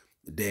water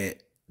that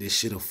this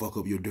shit'll fuck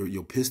up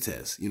your piss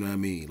test. You know what I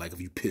mean? Like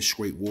if you piss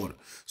straight water.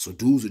 So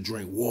dudes will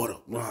drink water.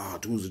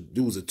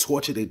 Dudes will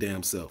torture their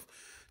damn self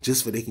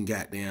just for they can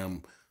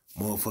goddamn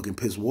motherfucking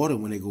piss water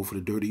when they go for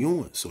the dirty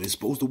urine. So it's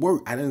supposed to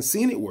work. I done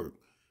seen it work.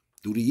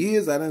 Through the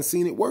years, I done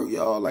seen it work,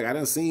 y'all. Like, I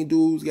done seen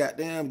dudes,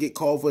 goddamn, get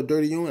called for a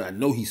dirty urine. I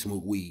know he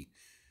smoked weed.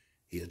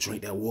 He'll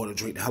drink that water,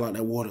 drink the hell out of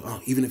that water,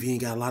 even if he ain't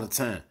got a lot of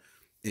time,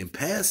 and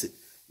pass it.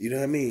 You know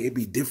what I mean? It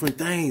be different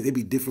things. It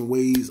be different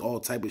ways,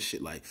 all type of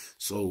shit. Like,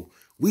 so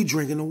we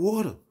drinking the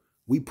water.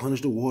 We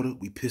punished the water.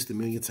 We pissed a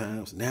million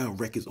times. Now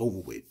wreck is over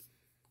with.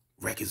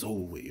 Wreck is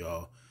over with,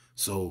 y'all.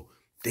 So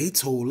they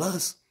told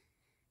us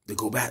to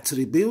go back to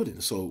the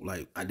building. So,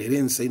 like, they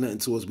didn't say nothing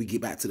to us. We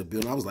get back to the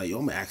building. I was like, yo,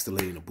 I'm going to ask the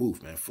lady in the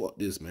booth, man. Fuck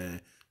this, man.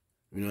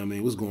 You know what I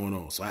mean? What's going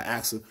on? So I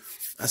asked her.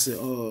 I said,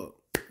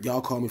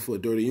 y'all called me for a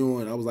dirty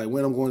urine. I was like,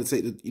 when I'm going to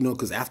take the,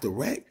 because after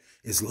rec,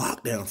 it's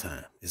lockdown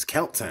time. It's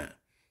count time.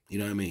 You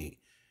know what I mean?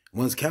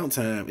 Once count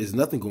time, there's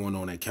nothing going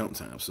on at count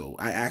time. So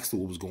I asked her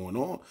what was going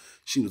on.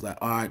 She was like,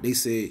 all right. They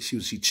said,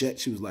 she checked.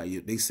 She was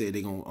like, they said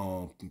they going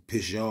to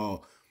piss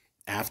y'all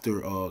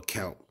after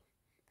count.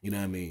 You know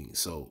what I mean?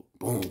 So,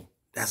 boom.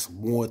 That's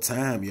more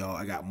time, y'all.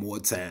 I got more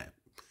time.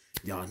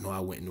 Y'all know I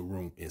went in the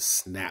room and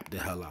snapped the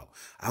hell out.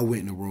 I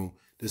went in the room.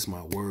 This is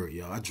my word,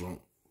 y'all. I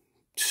drunk.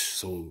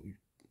 So,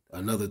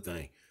 another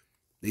thing.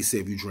 They say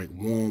if you drink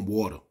warm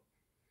water,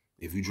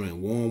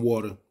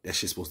 that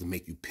shit's supposed to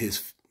make you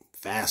piss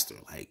faster.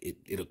 Like,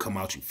 it'll come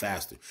out you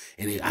faster.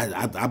 And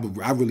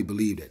I really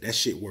believe that. That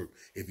shit work.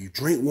 If you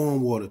drink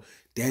warm water,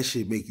 that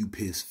shit make you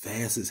piss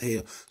fast as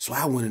hell. So,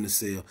 I went in the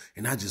cell,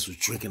 and I just was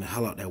drinking the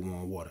hell out that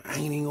warm water. I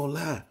ain't even gonna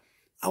lie.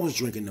 I was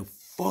drinking the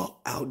fuck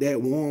out that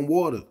warm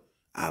water.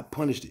 I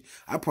punished it.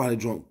 I probably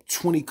drunk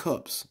 20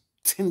 cups.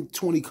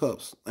 20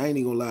 cups. I ain't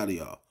even gonna lie to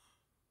y'all.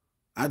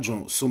 I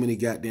drunk so many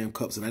goddamn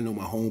cups, and I know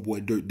my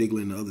homeboy Dirt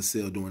Diggler in the other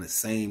cell doing the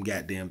same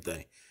goddamn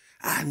thing.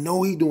 I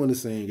know he doing the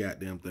same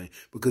goddamn thing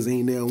because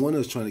ain't there one of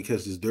us trying to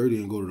catch this dirty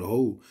and go to the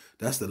hole.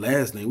 That's the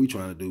last thing we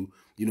trying to do.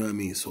 You know what I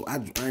mean? So I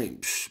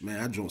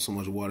drunk so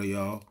much water,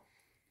 y'all.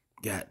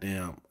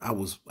 Goddamn, I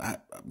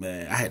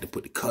had to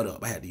put the cut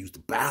up. I had to use the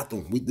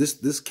bathroom.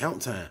 This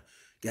count time.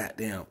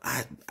 Goddamn,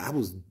 I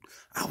was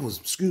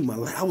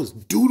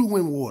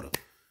doodling water.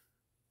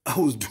 I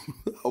was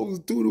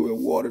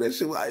doodling water. That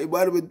shit, it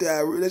might have been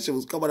diarrhea. That shit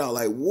was coming out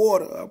like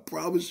water. I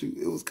promise you,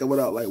 it was coming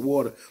out like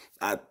water.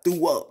 I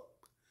threw up.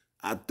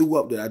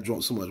 That I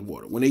drank so much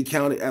water. When they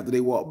counted after they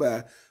walked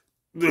by,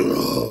 it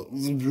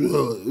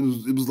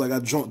was like I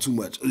drunk too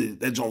much.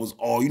 That junk was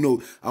all, I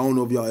don't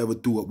know if y'all ever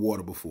threw up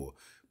water before,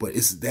 but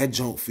that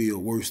junk feel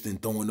worse than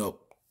throwing up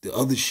the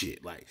other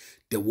shit. Like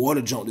the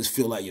water junk just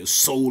feel like your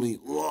soul and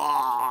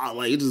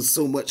like it's just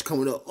so much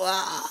coming up.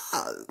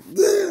 I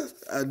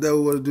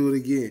never want to do it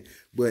again.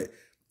 But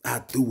I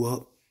threw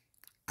up.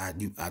 I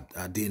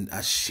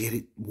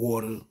shitted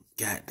water.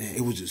 Goddamn,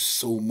 it was just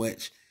so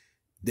much.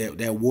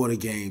 That water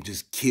game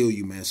just kill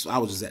you, man. So I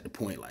was just at the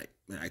point like,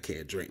 man, I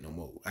can't drink no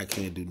more. I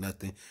can't do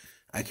nothing.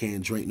 I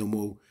can't drink no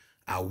more.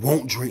 I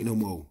won't drink no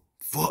more.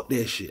 Fuck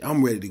that shit.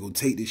 I'm ready to go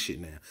take this shit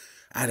now.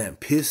 I done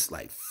pissed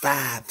like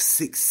 5,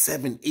 6,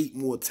 7, 8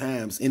 more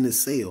times in the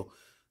cell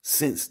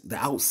since the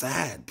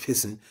outside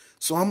pissing.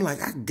 So I'm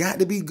like, I got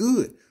to be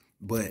good.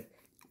 But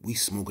we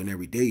smoking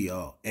every day,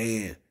 y'all.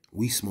 And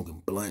we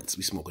smoking blunts.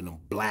 We smoking them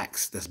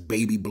blacks. That's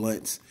baby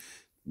blunts.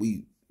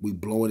 We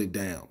blowing it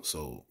down.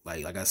 So,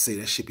 like I say,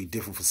 that shit be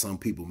different for some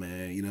people,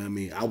 man. You know what I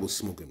mean? I was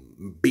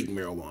smoking big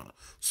marijuana.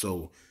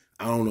 So,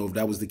 I don't know if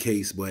that was the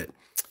case, but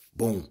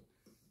boom.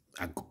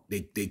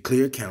 They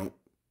clear count.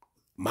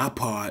 My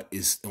part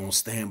is on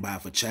standby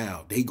for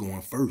child. They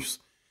going first.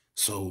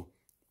 So,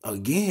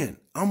 again,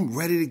 I'm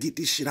ready to get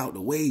this shit out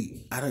the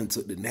way. I done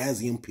took the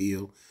Nazium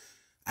pill.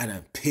 I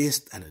done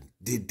pissed. I done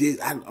did this.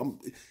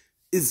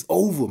 It's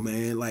over,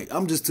 man. Like,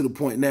 I'm just to the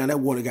point now. That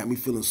water got me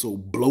feeling so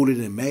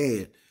bloated and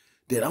mad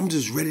that I'm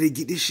just ready to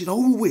get this shit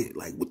over with.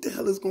 Like, what the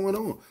hell is going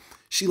on?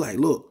 She like,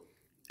 look,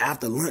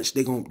 after lunch,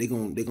 they gonna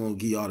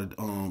give y'all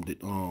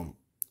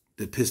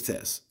the piss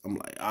test. I'm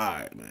like, all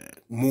right, man,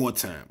 more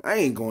time. I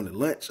ain't going to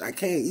lunch. I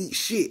can't eat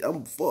shit.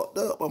 I'm fucked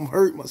up. I'm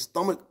hurt. My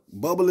stomach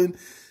bubbling.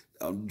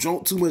 I'm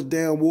drunk too much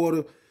damn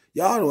water.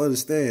 Y'all don't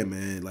understand,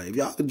 man. Like, if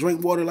y'all can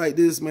drink water like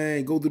this,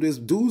 man, go through this.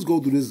 Dudes go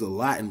through this a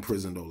lot in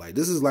prison, though. Like,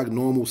 this is like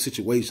normal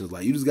situations.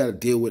 Like, you just got to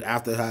deal with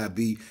after how it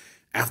be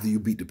after you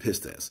beat the piss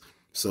test.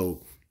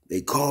 So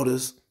they called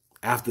us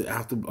after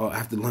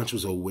lunch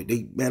was over with.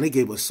 They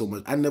gave us so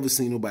much. I never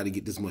seen nobody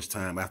get this much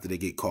time after they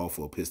get called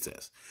for a piss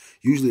test.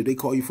 Usually if they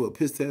call you for a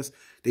piss test,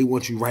 they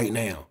want you right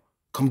now.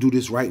 Come do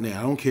this right now.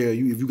 I don't care if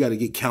you got to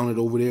get counted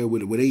over there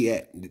where they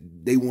at.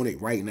 They want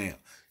it right now.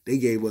 They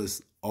gave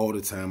us all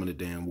the time in the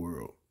damn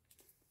world.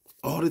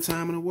 All the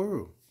time in the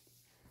world.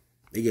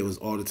 They gave us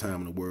all the time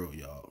in the world,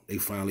 y'all. They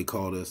finally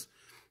called us.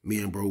 Me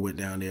and bro went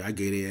down there. I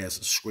gave their ass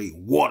a straight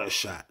water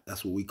shot.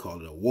 That's what we call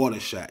it, a water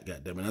shot,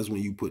 goddammit. That's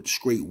when you put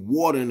straight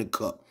water in the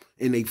cup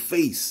in their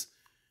face.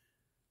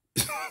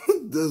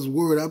 That's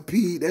word. I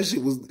peed.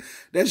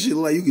 That shit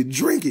like you could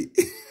drink it.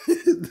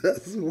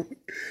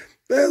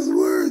 That's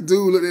word.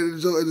 Dude looked at the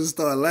joint and just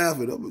started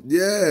laughing.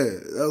 Yeah,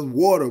 that's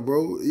water,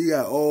 bro. You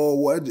got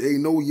all water.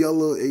 Ain't no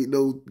yellow.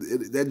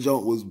 That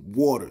joint was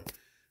water.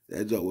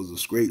 That joint was a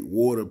straight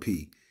water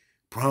pee.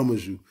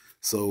 Promise you.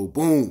 So,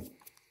 boom.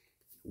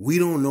 We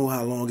don't know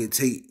how long it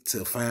take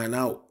to find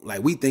out.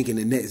 Like, we thinking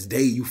the next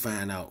day you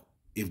find out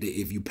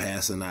if you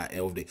pass or not.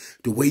 The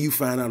way you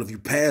find out if you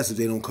pass, if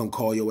they don't come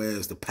call your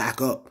ass to pack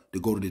up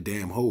to go to the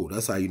damn hole.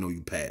 That's how you know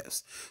you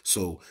passed.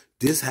 So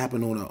this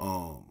happened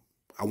on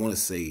I want to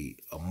say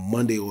a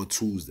Monday or a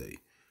Tuesday.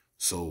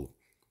 So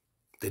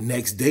the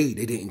next day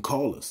they didn't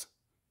call us.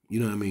 You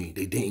know what I mean?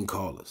 They didn't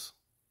call us.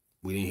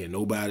 We didn't hear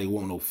nobody. It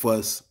won't no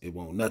fuss. It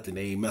won't nothing.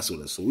 They ain't mess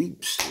with us. So we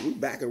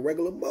back in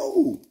regular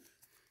mode.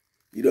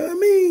 You know what I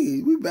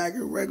mean? We back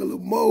in regular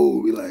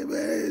mode. We like,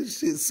 man,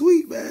 shit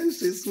sweet, man.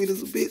 Shit sweet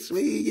as a bitch.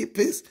 We ain't get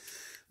pissed.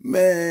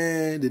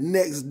 Man, the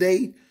next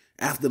day,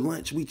 after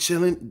lunch, we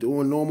chilling,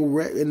 doing normal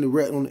rec in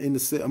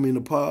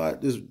the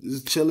pod,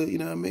 just chilling, you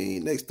know what I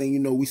mean? Next thing you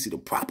know, we see the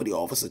property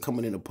officer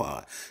coming in the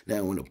pod.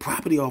 Now, when the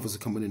property officer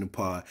coming in the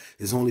pod,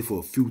 it's only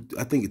for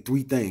I think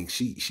 3 things.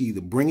 She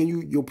either bringing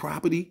you your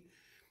property,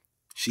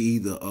 she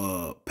either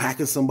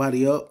packing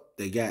somebody up,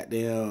 they got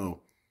down.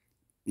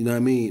 You know what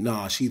I mean?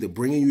 Nah, she either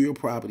bringing you your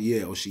property,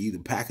 yeah, or she either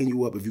packing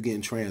you up if you're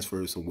getting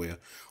transferred somewhere,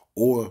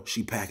 or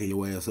she packing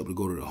your ass up to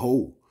go to the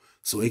hole.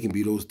 So it can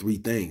be those 3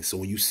 things. So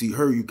when you see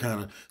her,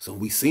 so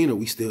when we seen her,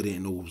 we still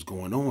didn't know what was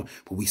going on,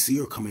 but we see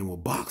her come in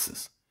with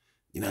boxes.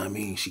 You know what I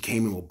mean? She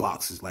came in with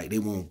boxes, like they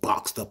weren't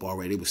boxed up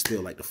already. They was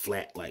still like the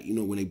flat, like, you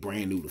know, when they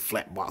brand new, the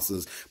flat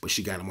boxes, but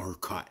she got them on her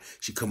cot.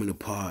 She come in the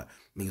pod,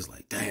 niggas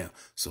like, damn.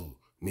 So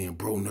me and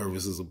bro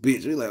nervous as a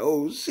bitch. We like,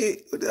 oh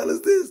shit, what the hell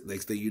is this?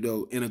 Next thing you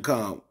know,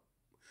 intercom.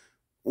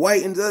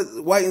 White and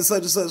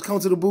such and such come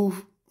to the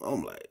booth.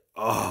 I'm like,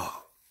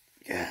 oh,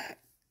 God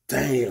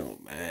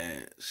damn,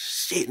 man.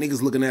 Shit,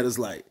 niggas looking at us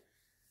like,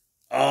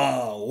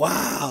 oh,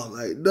 wow.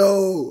 Like,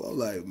 no. I'm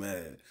like,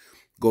 man.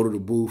 Go to the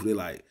booth. They're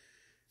like,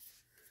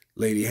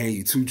 lady, hand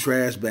you 2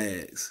 trash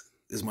bags.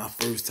 This is my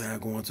first time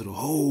going to the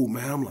hole,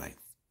 man. I'm like,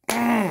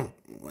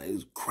 like, it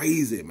was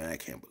crazy, man. I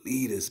can't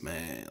believe this,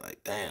 man.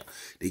 Like, damn.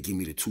 They give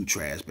me the 2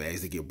 trash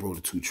bags. They give bro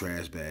the 2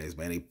 trash bags,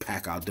 man. They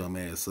pack our dumb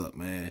ass up,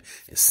 man,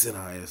 and send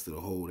our ass to the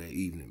hole that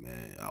evening,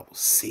 man. I was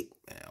sick,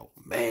 man. I was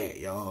mad,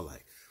 y'all.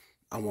 Like,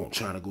 I won't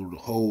try to go to the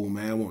hole,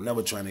 man. I won't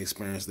never try to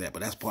experience that.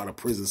 But that's part of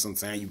prison.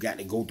 Sometimes you got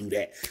to go through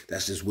that.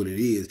 That's just what it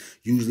is.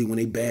 Usually when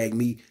they bag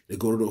me, they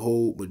go to the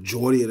hole.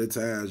 Majority of the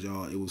times,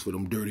 y'all, it was for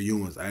them dirty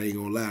urines. I ain't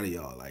gonna lie to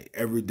y'all. Like,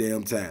 every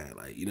damn time.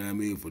 Like, you know what I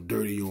mean? For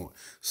dirty urine.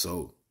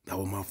 So, that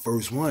was my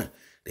first one.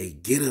 They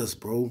get us,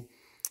 bro.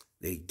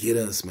 They get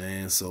us,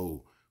 man.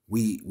 So,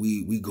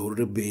 we go to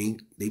the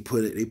Bing. They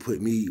put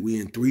me,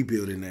 we in 3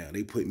 building now.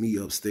 They put me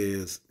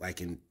upstairs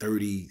like in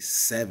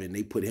 37.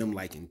 They put him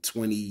like in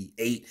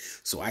 28.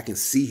 So I can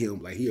see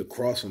him, like he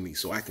across from me.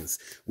 So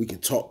we can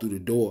talk through the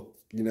door.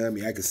 You know what I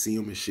mean? I can see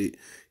him and shit.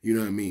 You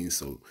know what I mean?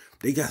 So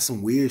they got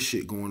some weird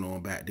shit going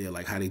on back there,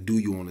 like how they do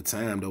you on the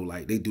time though.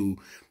 Like they do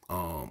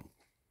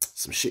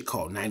some shit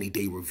called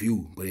 90-day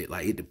review, but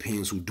it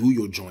depends who do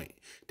your joint.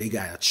 They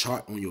got a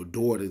chart on your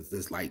door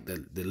that's like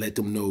that let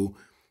them know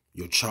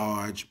your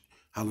charge,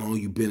 how long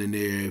you been in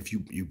there, if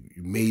you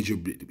made your,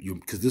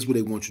 because this is what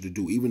they want you to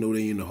do. Even though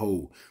they in the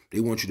hole, they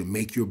want you to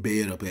make your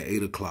bed up at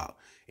 8 o'clock,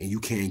 and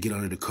you can't get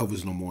under the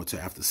covers no more until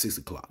after 6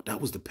 o'clock.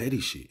 That was the petty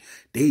shit.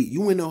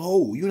 You in the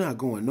hole, you're not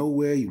going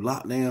nowhere, you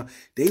locked down.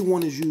 They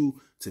wanted you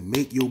to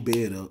make your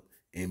bed up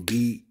and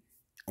be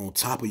on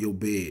top of your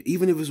bed,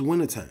 even if it's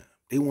wintertime.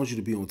 They want you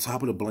to be on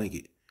top of the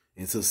blanket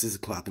until 6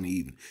 o'clock in the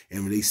evening.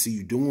 And when they see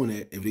you doing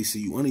that, if they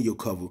see you under your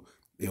cover,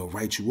 they'll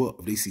write you up.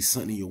 If they see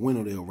something in your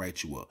window, they'll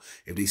write you up.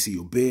 If they see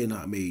your bed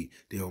not made,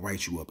 they'll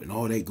write you up. And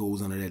all that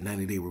goes under that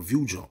 90-day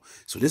review jump.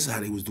 So this is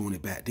how they was doing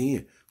it back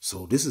then.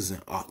 So this is in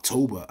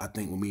October, I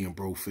think, when me and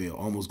bro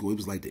fell. It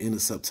was like the end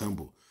of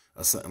September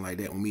or something like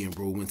that when me and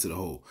bro went to the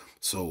hole.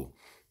 So,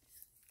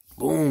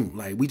 boom,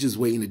 like we just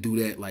waiting to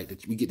do that. Like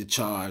we get the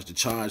charge. The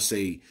charge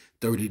say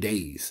 30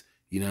 days.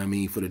 You know what I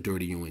mean? For the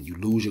dirty urine. You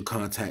lose your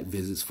contact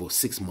visits for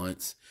 6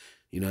 months.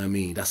 You know what I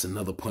mean? That's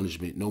another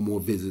punishment. No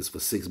more visits for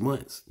 6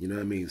 months. You know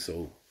what I mean?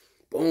 So,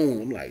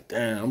 boom. I'm like,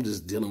 damn, I'm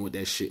just dealing with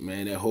that shit,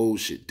 man. That whole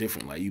shit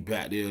different. Like, you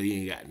back there, you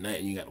ain't got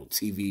nothing. You ain't got no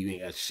TV. You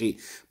ain't got shit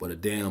but a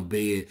damn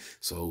bed.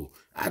 So,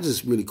 I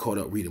just really caught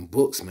up reading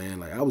books, man.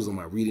 Like, I was on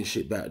my reading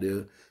shit back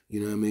there. You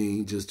know what I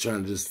mean? Just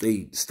trying to just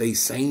stay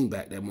sane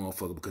back that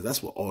motherfucker, because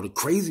that's where all the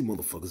crazy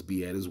motherfuckers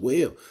be at as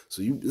well.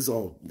 So it's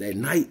all that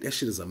night. That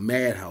shit is a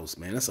madhouse,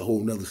 man. That's a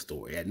whole nother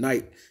story. At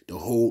night, the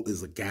hole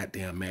is a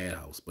goddamn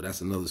madhouse, but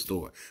that's another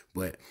story.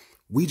 But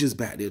we just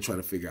back there trying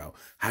to figure out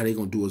how they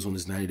gonna do us on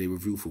this 90-day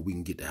review before we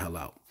can get the hell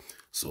out.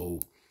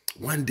 So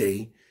one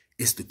day,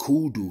 it's the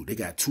cool dude. They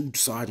got 2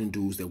 sergeant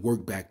dudes that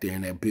work back there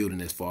in that building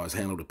as far as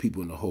handle the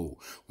people in the hole.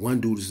 One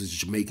dude is a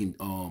Jamaican.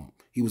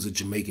 He was a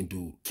Jamaican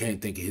dude. Can't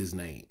think of his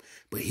name.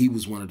 But he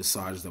was one of the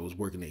sergeants that was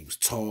working there. He was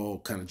tall,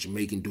 kind of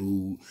Jamaican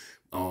dude.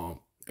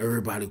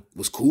 Everybody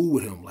was cool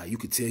with him. Like, you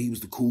could tell he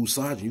was the cool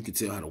sergeant. You could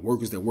tell how the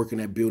workers that work in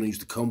that building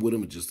used to come with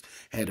him and just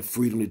had the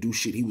freedom to do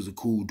shit. He was a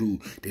cool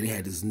dude. Then they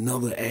had this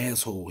another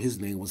asshole. His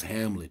name was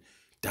Hamlin.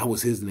 That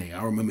was his name.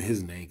 I remember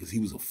his name because he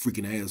was a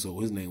freaking asshole.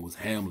 His name was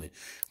Hamlin.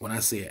 When I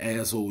say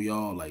asshole,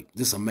 y'all, like,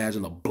 just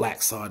imagine a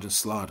black Sergeant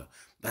Slaughter.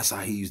 That's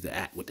how he used to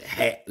act with the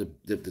hat,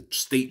 the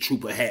state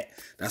trooper hat.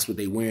 That's what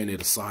they wearing there,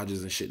 the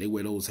sergeants and shit. They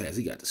wear those hats.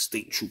 He got the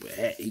state trooper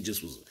hat. He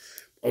just was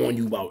on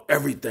you about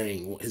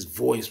everything. His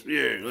voice,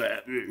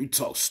 he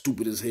talked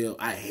stupid as hell.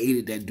 I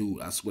hated that dude.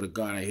 I swear to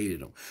God, I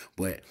hated him.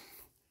 But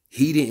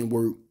he didn't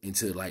work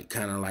until like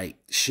kind of like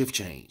shift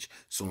change.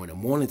 So in the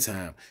morning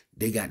time,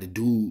 they got the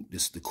dude,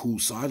 the cool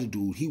sergeant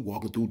dude. He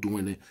walking through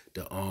doing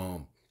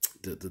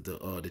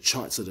the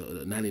charts of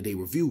the 90-day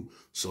review.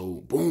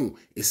 So boom,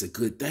 it's a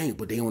good thing.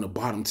 But they on the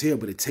bottom tier,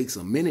 but it takes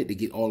a minute to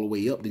get all the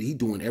way up. That he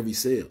doing every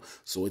cell.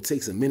 So it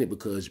takes a minute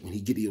because when he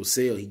get to your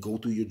cell, he go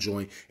through your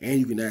joint and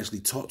you can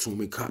actually talk to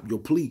him and cop your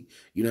plea.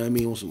 You know what I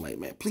mean? On some like,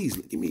 man, please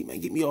get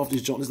me off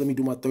this joint. Just let me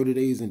do my 30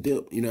 days and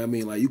dip. You know what I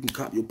mean? Like, you can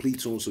cop your plea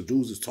to him. So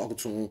dudes is talking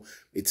to him.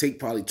 It take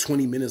probably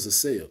 20 minutes a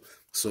cell.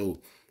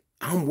 So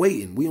I'm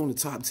waiting. We on the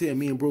top tier.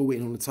 Me and bro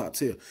waiting on the top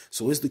tier.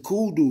 So it's the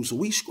cool dude. So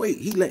we straight.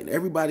 He letting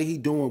everybody he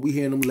doing. We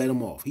hearing them let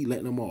him off. He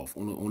letting them off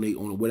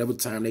on whatever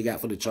time they got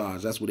for the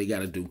charge. That's what they got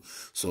to do.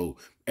 So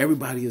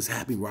everybody is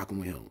happy rocking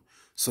with him.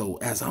 So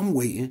as I'm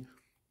waiting,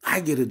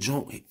 I get a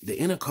jump. The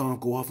intercom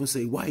go off and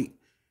say, "White,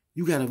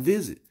 you got a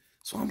visit."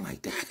 So I'm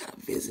like, "Dad, I got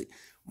a visit.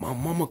 My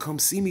mama come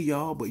see me,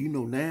 y'all. But you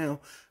know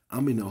now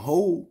I'm in the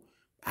hole.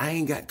 I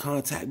ain't got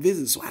contact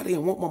visits, so I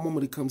didn't want my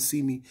mama to come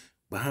see me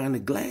behind the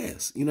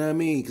glass, you know what I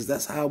mean? Because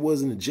that's how I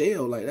was in the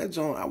jail. Like, that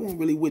joint, I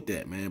wasn't really with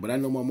that, man. But I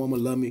know my mama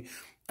loved me.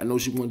 I know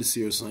she wanted to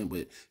see her son,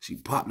 but she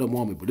popped up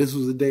on me. But this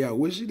was the day I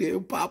wish she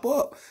didn't pop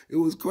up. It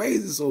was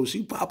crazy. So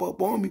she popped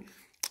up on me.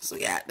 So,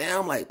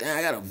 goddamn, I'm like, damn,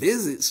 I got a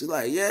visit. She's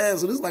like, yeah.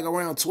 So this is like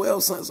around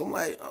 12 something. So I'm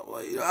like,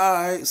 oh, all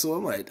right. So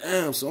I'm like,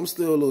 damn. So I'm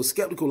still a little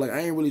skeptical. Like, I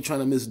ain't really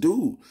trying to miss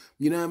dude.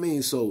 You know what I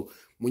mean? So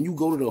when you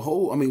go to the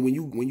hole, I mean, when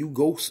you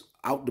go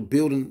out the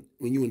building,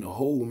 when you in the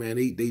hole, man,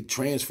 they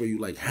transfer you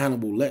like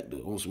Hannibal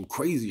Lecter on some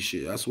crazy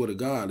shit. I swear to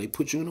God, they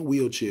put you in a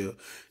wheelchair,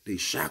 they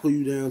shackle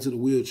you down to the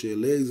wheelchair,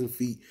 legs and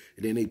feet,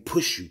 and then they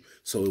push you.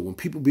 So when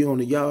people be on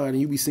the yard and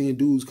you be seeing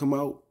dudes come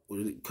out, or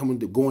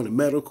going to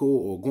medical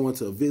or going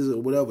to a visit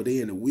or whatever, they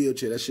in a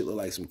wheelchair. That shit look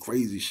like some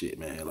crazy shit,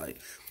 man. Like,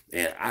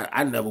 And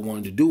I never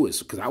wanted to do it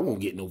because I won't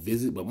get no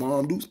visit. But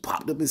Mom Dukes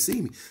popped up and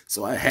see me.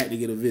 So I had to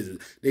get a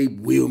visit. They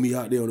wheeled me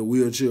out there on a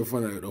wheelchair in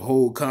front of the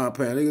whole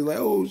compound. They was like,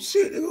 oh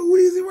shit, they go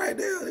Weezy right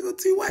there. They go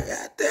T.Y.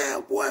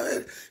 Goddamn,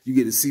 boy. You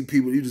get to see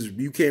people,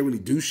 you can't really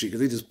do shit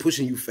because they just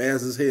pushing you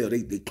fast as hell.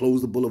 They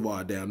close the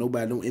boulevard down.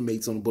 No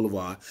inmates on the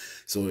boulevard.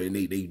 So and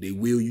they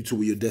wheel you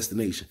to your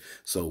destination.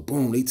 So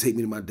boom, they take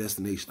me to my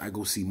destination. I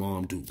go see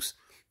Mom Dukes.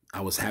 I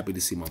was happy to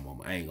see my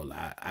mama. I ain't gonna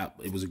lie.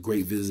 It was a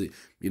great visit.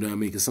 You know what I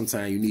mean? Because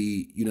sometimes you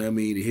need, you know what I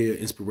mean, to hear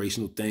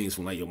inspirational things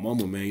from like your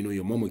mama, man. You know,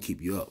 your mama keep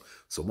you up.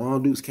 So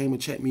Mom Dukes came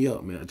and checked me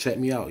up, man. Checked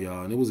me out,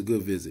 y'all. And it was a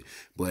good visit.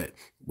 But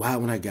why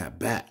when I got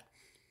back,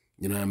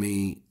 you know what I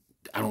mean,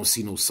 I don't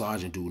see no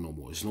sergeant dude no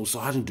more. There's no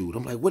sergeant dude.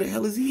 I'm like, where the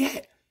hell is he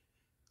at?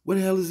 Where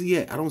the hell is he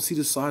at? I don't see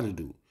the sergeant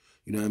dude.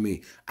 You know what I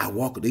mean? I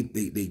walk, they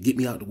get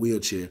me out the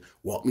wheelchair,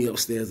 walk me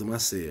upstairs in my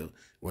cell.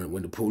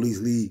 When the police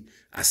leave,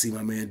 I see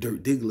my man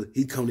Dirt Diggler.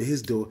 He come to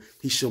his door.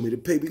 He showed me the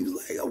paper. He was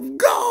like, I'm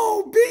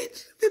gone,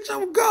 bitch. Bitch,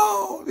 I'm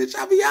gone. Bitch,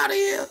 I'll be out of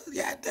here.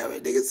 God damn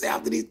it. Nigga say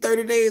after these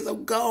 30 days,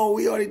 I'm gone.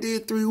 We already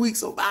did 3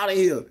 weeks. I'm out of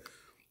here.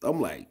 I'm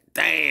like,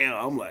 damn.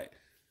 I'm like,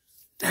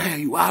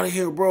 damn, you out of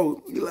here,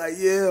 bro? He like,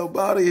 yeah, I'm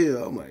out of here.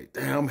 I'm like,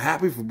 damn, I'm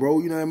happy for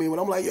bro. You know what I mean?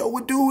 But I'm like, yo,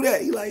 what dude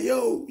that? He like,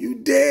 yo, you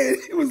dead.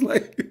 He was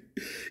like,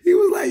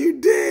 you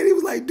dead. He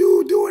was like,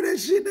 dude, doing that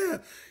shit now.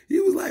 He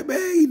was like,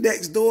 man, he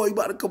next door. He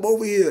about to come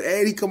over here.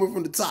 And he coming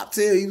from the top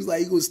 10. He was like,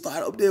 he gonna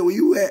start up there where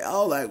you at. I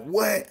was like,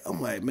 what? I'm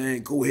like,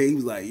 man, go ahead. He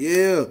was like,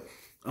 yeah.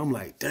 I'm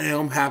like, damn,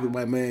 I'm happy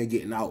my man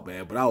getting out,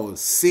 man. But I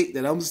was sick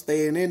that I'm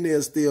staying in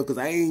there still because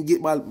I ain't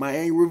get I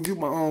ain't reviewed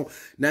my own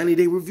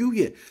 90-day review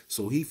yet.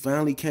 So he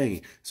finally came.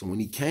 So when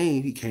he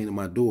came to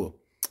my door.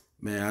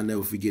 Man, I'll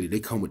never forget it. They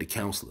come with the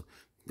counselor.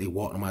 They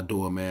walked to my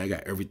door, man. I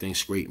got everything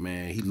straight,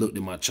 man. He looked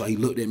at my charge. He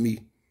looked at me.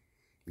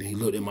 Then he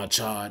looked at my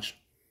charge.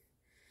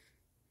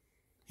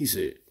 He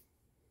said,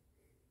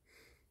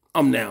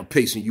 I'm now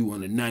placing you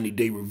on a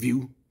 90-day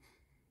review.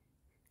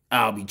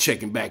 I'll be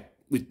checking back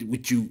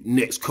with you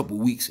next couple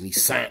weeks. And he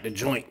signed the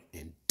joint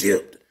and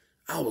dipped.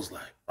 I was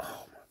like,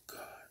 oh my God.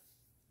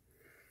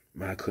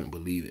 Man, I couldn't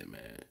believe it,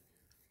 man.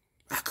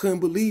 I couldn't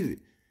believe it.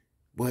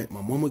 But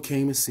my mama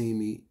came and seen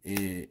me,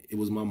 and it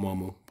was my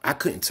mama. I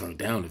couldn't turn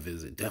down the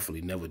visit.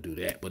 Definitely never do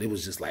that. But it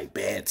was just like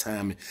bad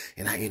timing,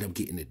 and I ended up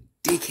getting a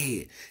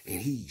dickhead. And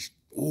he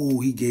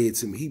gave it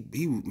to me.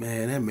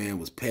 Man, that man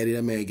was petty.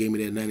 That man gave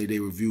me that 90-day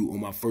review on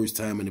my first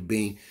time in the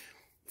Bean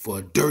for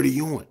a dirty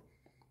yarn.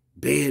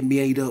 Bed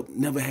made up,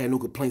 never had no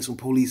complaints from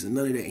police and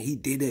none of that. And he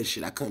did that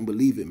shit. I couldn't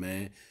believe it,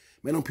 man.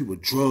 Man, them people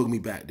drugged me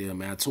back there,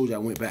 man. I told you I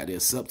went back there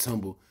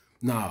September.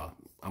 Nah,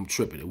 I'm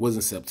tripping. It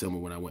wasn't September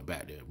when I went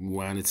back there.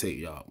 Rewind the tape,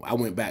 y'all. I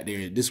went back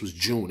there. This was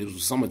June. This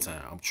was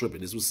summertime. I'm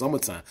tripping. This was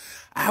summertime.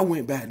 I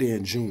went back there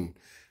in June.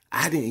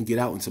 I didn't get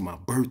out until my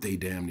birthday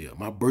damn near.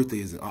 My birthday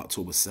is in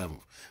October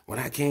 7th. When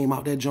I came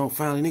out that junk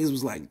finally, niggas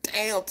was like,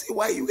 damn,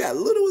 T.Y., you got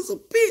little as a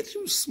bitch.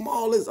 You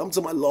small as. I'm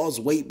talking about lost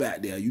weight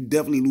back there. You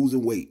definitely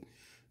losing weight.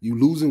 You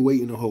losing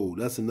weight in the hole.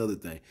 That's another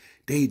thing.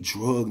 They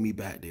drugged me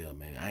back there,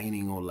 man. I ain't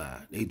even gonna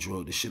lie. They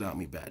drugged the shit out of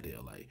me back there.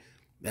 Like,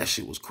 that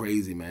shit was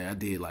crazy, man. I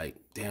did like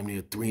damn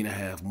near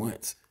 3.5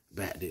 months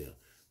back there.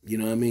 You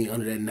know what I mean?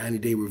 Under that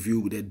 90-day review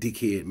with that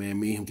dickhead, man.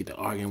 Me and him get to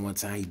arguing one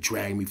time. He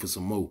dragged me for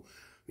some more.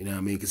 You know what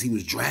I mean? Because he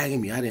was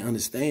dragging me. I didn't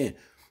understand.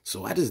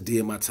 So I just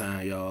did my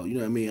time, y'all. You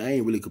know what I mean? I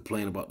ain't really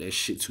complaining about that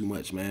shit too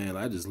much, man.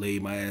 I just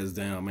laid my ass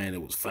down, man.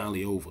 It was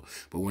finally over.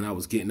 But when I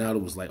was getting out,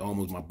 it was like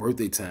almost my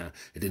birthday time.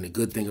 And then the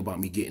good thing about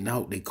me getting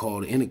out, they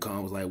called the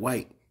intercom, was like,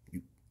 White,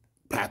 you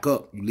pack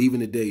up. You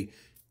leaving today.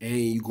 And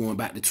you going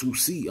back to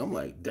 2C. I'm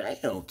like,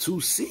 damn,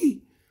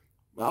 2C?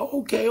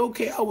 Oh,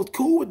 okay. I was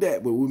cool with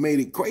that. But what made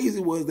it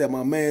crazy was that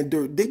my man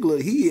Dirt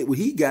Diggler, when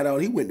he got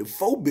out, he went to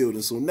 4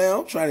 building. So now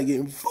I'm trying to get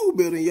in 4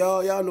 building,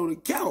 y'all. Y'all know the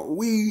count.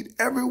 Weed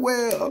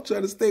everywhere. I'm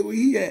trying to stay where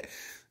he at.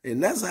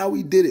 And that's how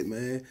we did it,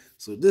 man.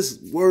 So this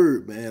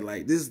word, man,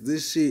 like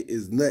this shit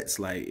is nuts.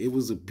 Like, it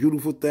was a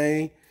beautiful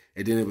thing.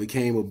 And then it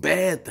became a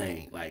bad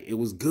thing. Like, it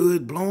was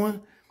good blowing.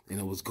 And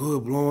it was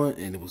good blowing,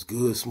 and it was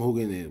good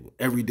smoking, and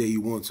every day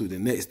you want to. The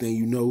next thing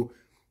you know,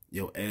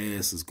 your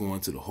ass is going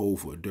to the hole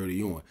for a dirty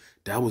yarn.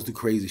 That was the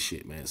crazy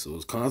shit, man. So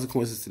there's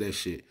consequences to that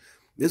shit.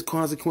 There's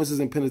consequences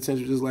in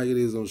penitentiary just like it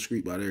is on the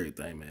street about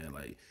everything, man.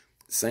 Like,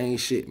 same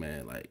shit,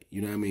 man. Like,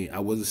 you know what I mean?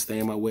 I wasn't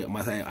staying I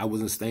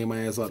wasn't staying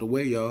my ass out the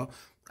way, y'all.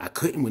 I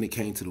couldn't when it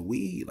came to the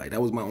weed. Like,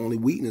 that was my only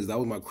weakness. That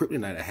was my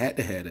kryptonite. I had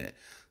to have that.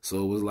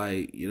 So it was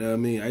like, you know what I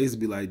mean? I used to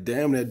be like,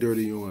 damn that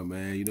dirty yarn,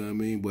 man. You know what I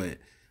mean? But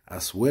I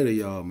swear to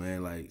y'all,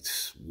 man, like,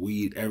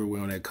 weed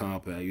everywhere on that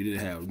compound. You didn't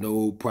have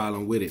no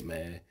problem with it,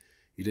 man.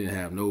 You didn't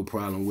have no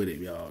problem with it,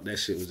 y'all. That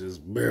shit was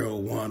just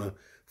marijuana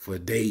for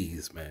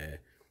days, man.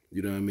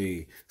 You know what I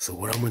mean? So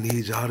what I'm going to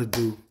need y'all to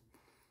do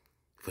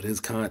for this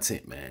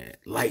content, man,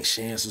 like,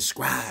 share, and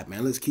subscribe,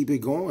 man. Let's keep it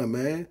going,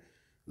 man.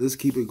 Let's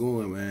keep it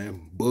going,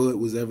 man. Bud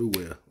was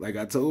everywhere. Like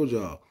I told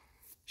y'all,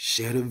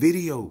 share the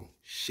video.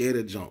 Share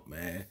the jump,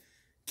 man.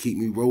 Keep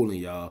me rolling,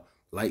 y'all.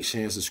 Like,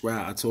 share, and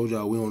subscribe. I told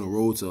y'all we on the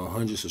road to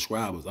 100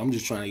 subscribers. I'm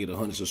just trying to get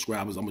 100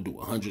 subscribers. I'm going to do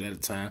 100 at a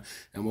time.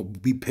 And I'm going to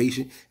be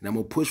patient, and I'm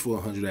going to push for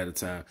 100 at a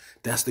time.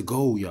 That's the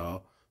goal,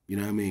 y'all. You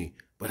know what I mean?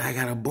 But I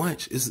got a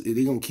bunch.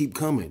 They're going to keep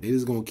coming. They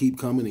just going to keep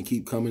coming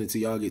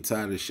until y'all get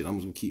tired of this shit. I'm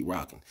just going to keep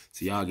rocking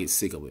till y'all get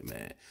sick of it,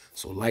 man.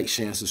 So like,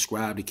 share, and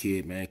subscribe to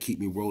Kid, man. Keep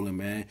me rolling,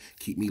 man.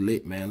 Keep me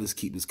lit, man. Let's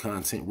keep this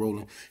content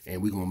rolling,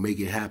 and we're going to make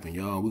it happen,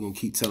 y'all. We're going to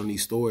keep telling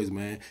these stories,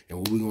 man. And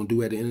what we're going to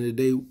do at the end of the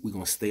day, we're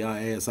going to stay our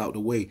ass out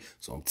the way.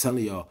 So I'm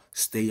telling y'all,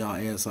 stay our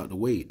ass out the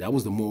way. That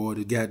was the moral of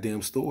the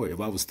goddamn story.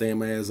 If I was staying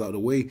my ass out the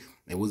way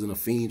and wasn't a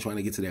fiend trying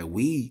to get to that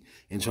weed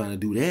and trying to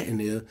do that in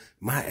there,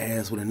 my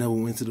ass would have never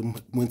went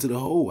to the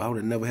hole. I would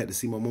have never had to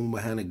see my mama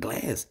behind a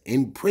glass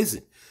in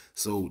prison.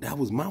 So that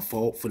was my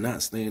fault for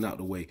not staying out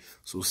the way.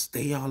 So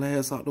stay y'all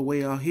ass out the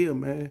way out here,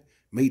 man.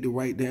 Make the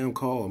right damn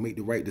call. Make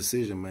the right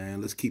decision,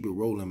 man. Let's keep it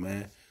rolling,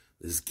 man.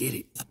 Let's get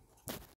it.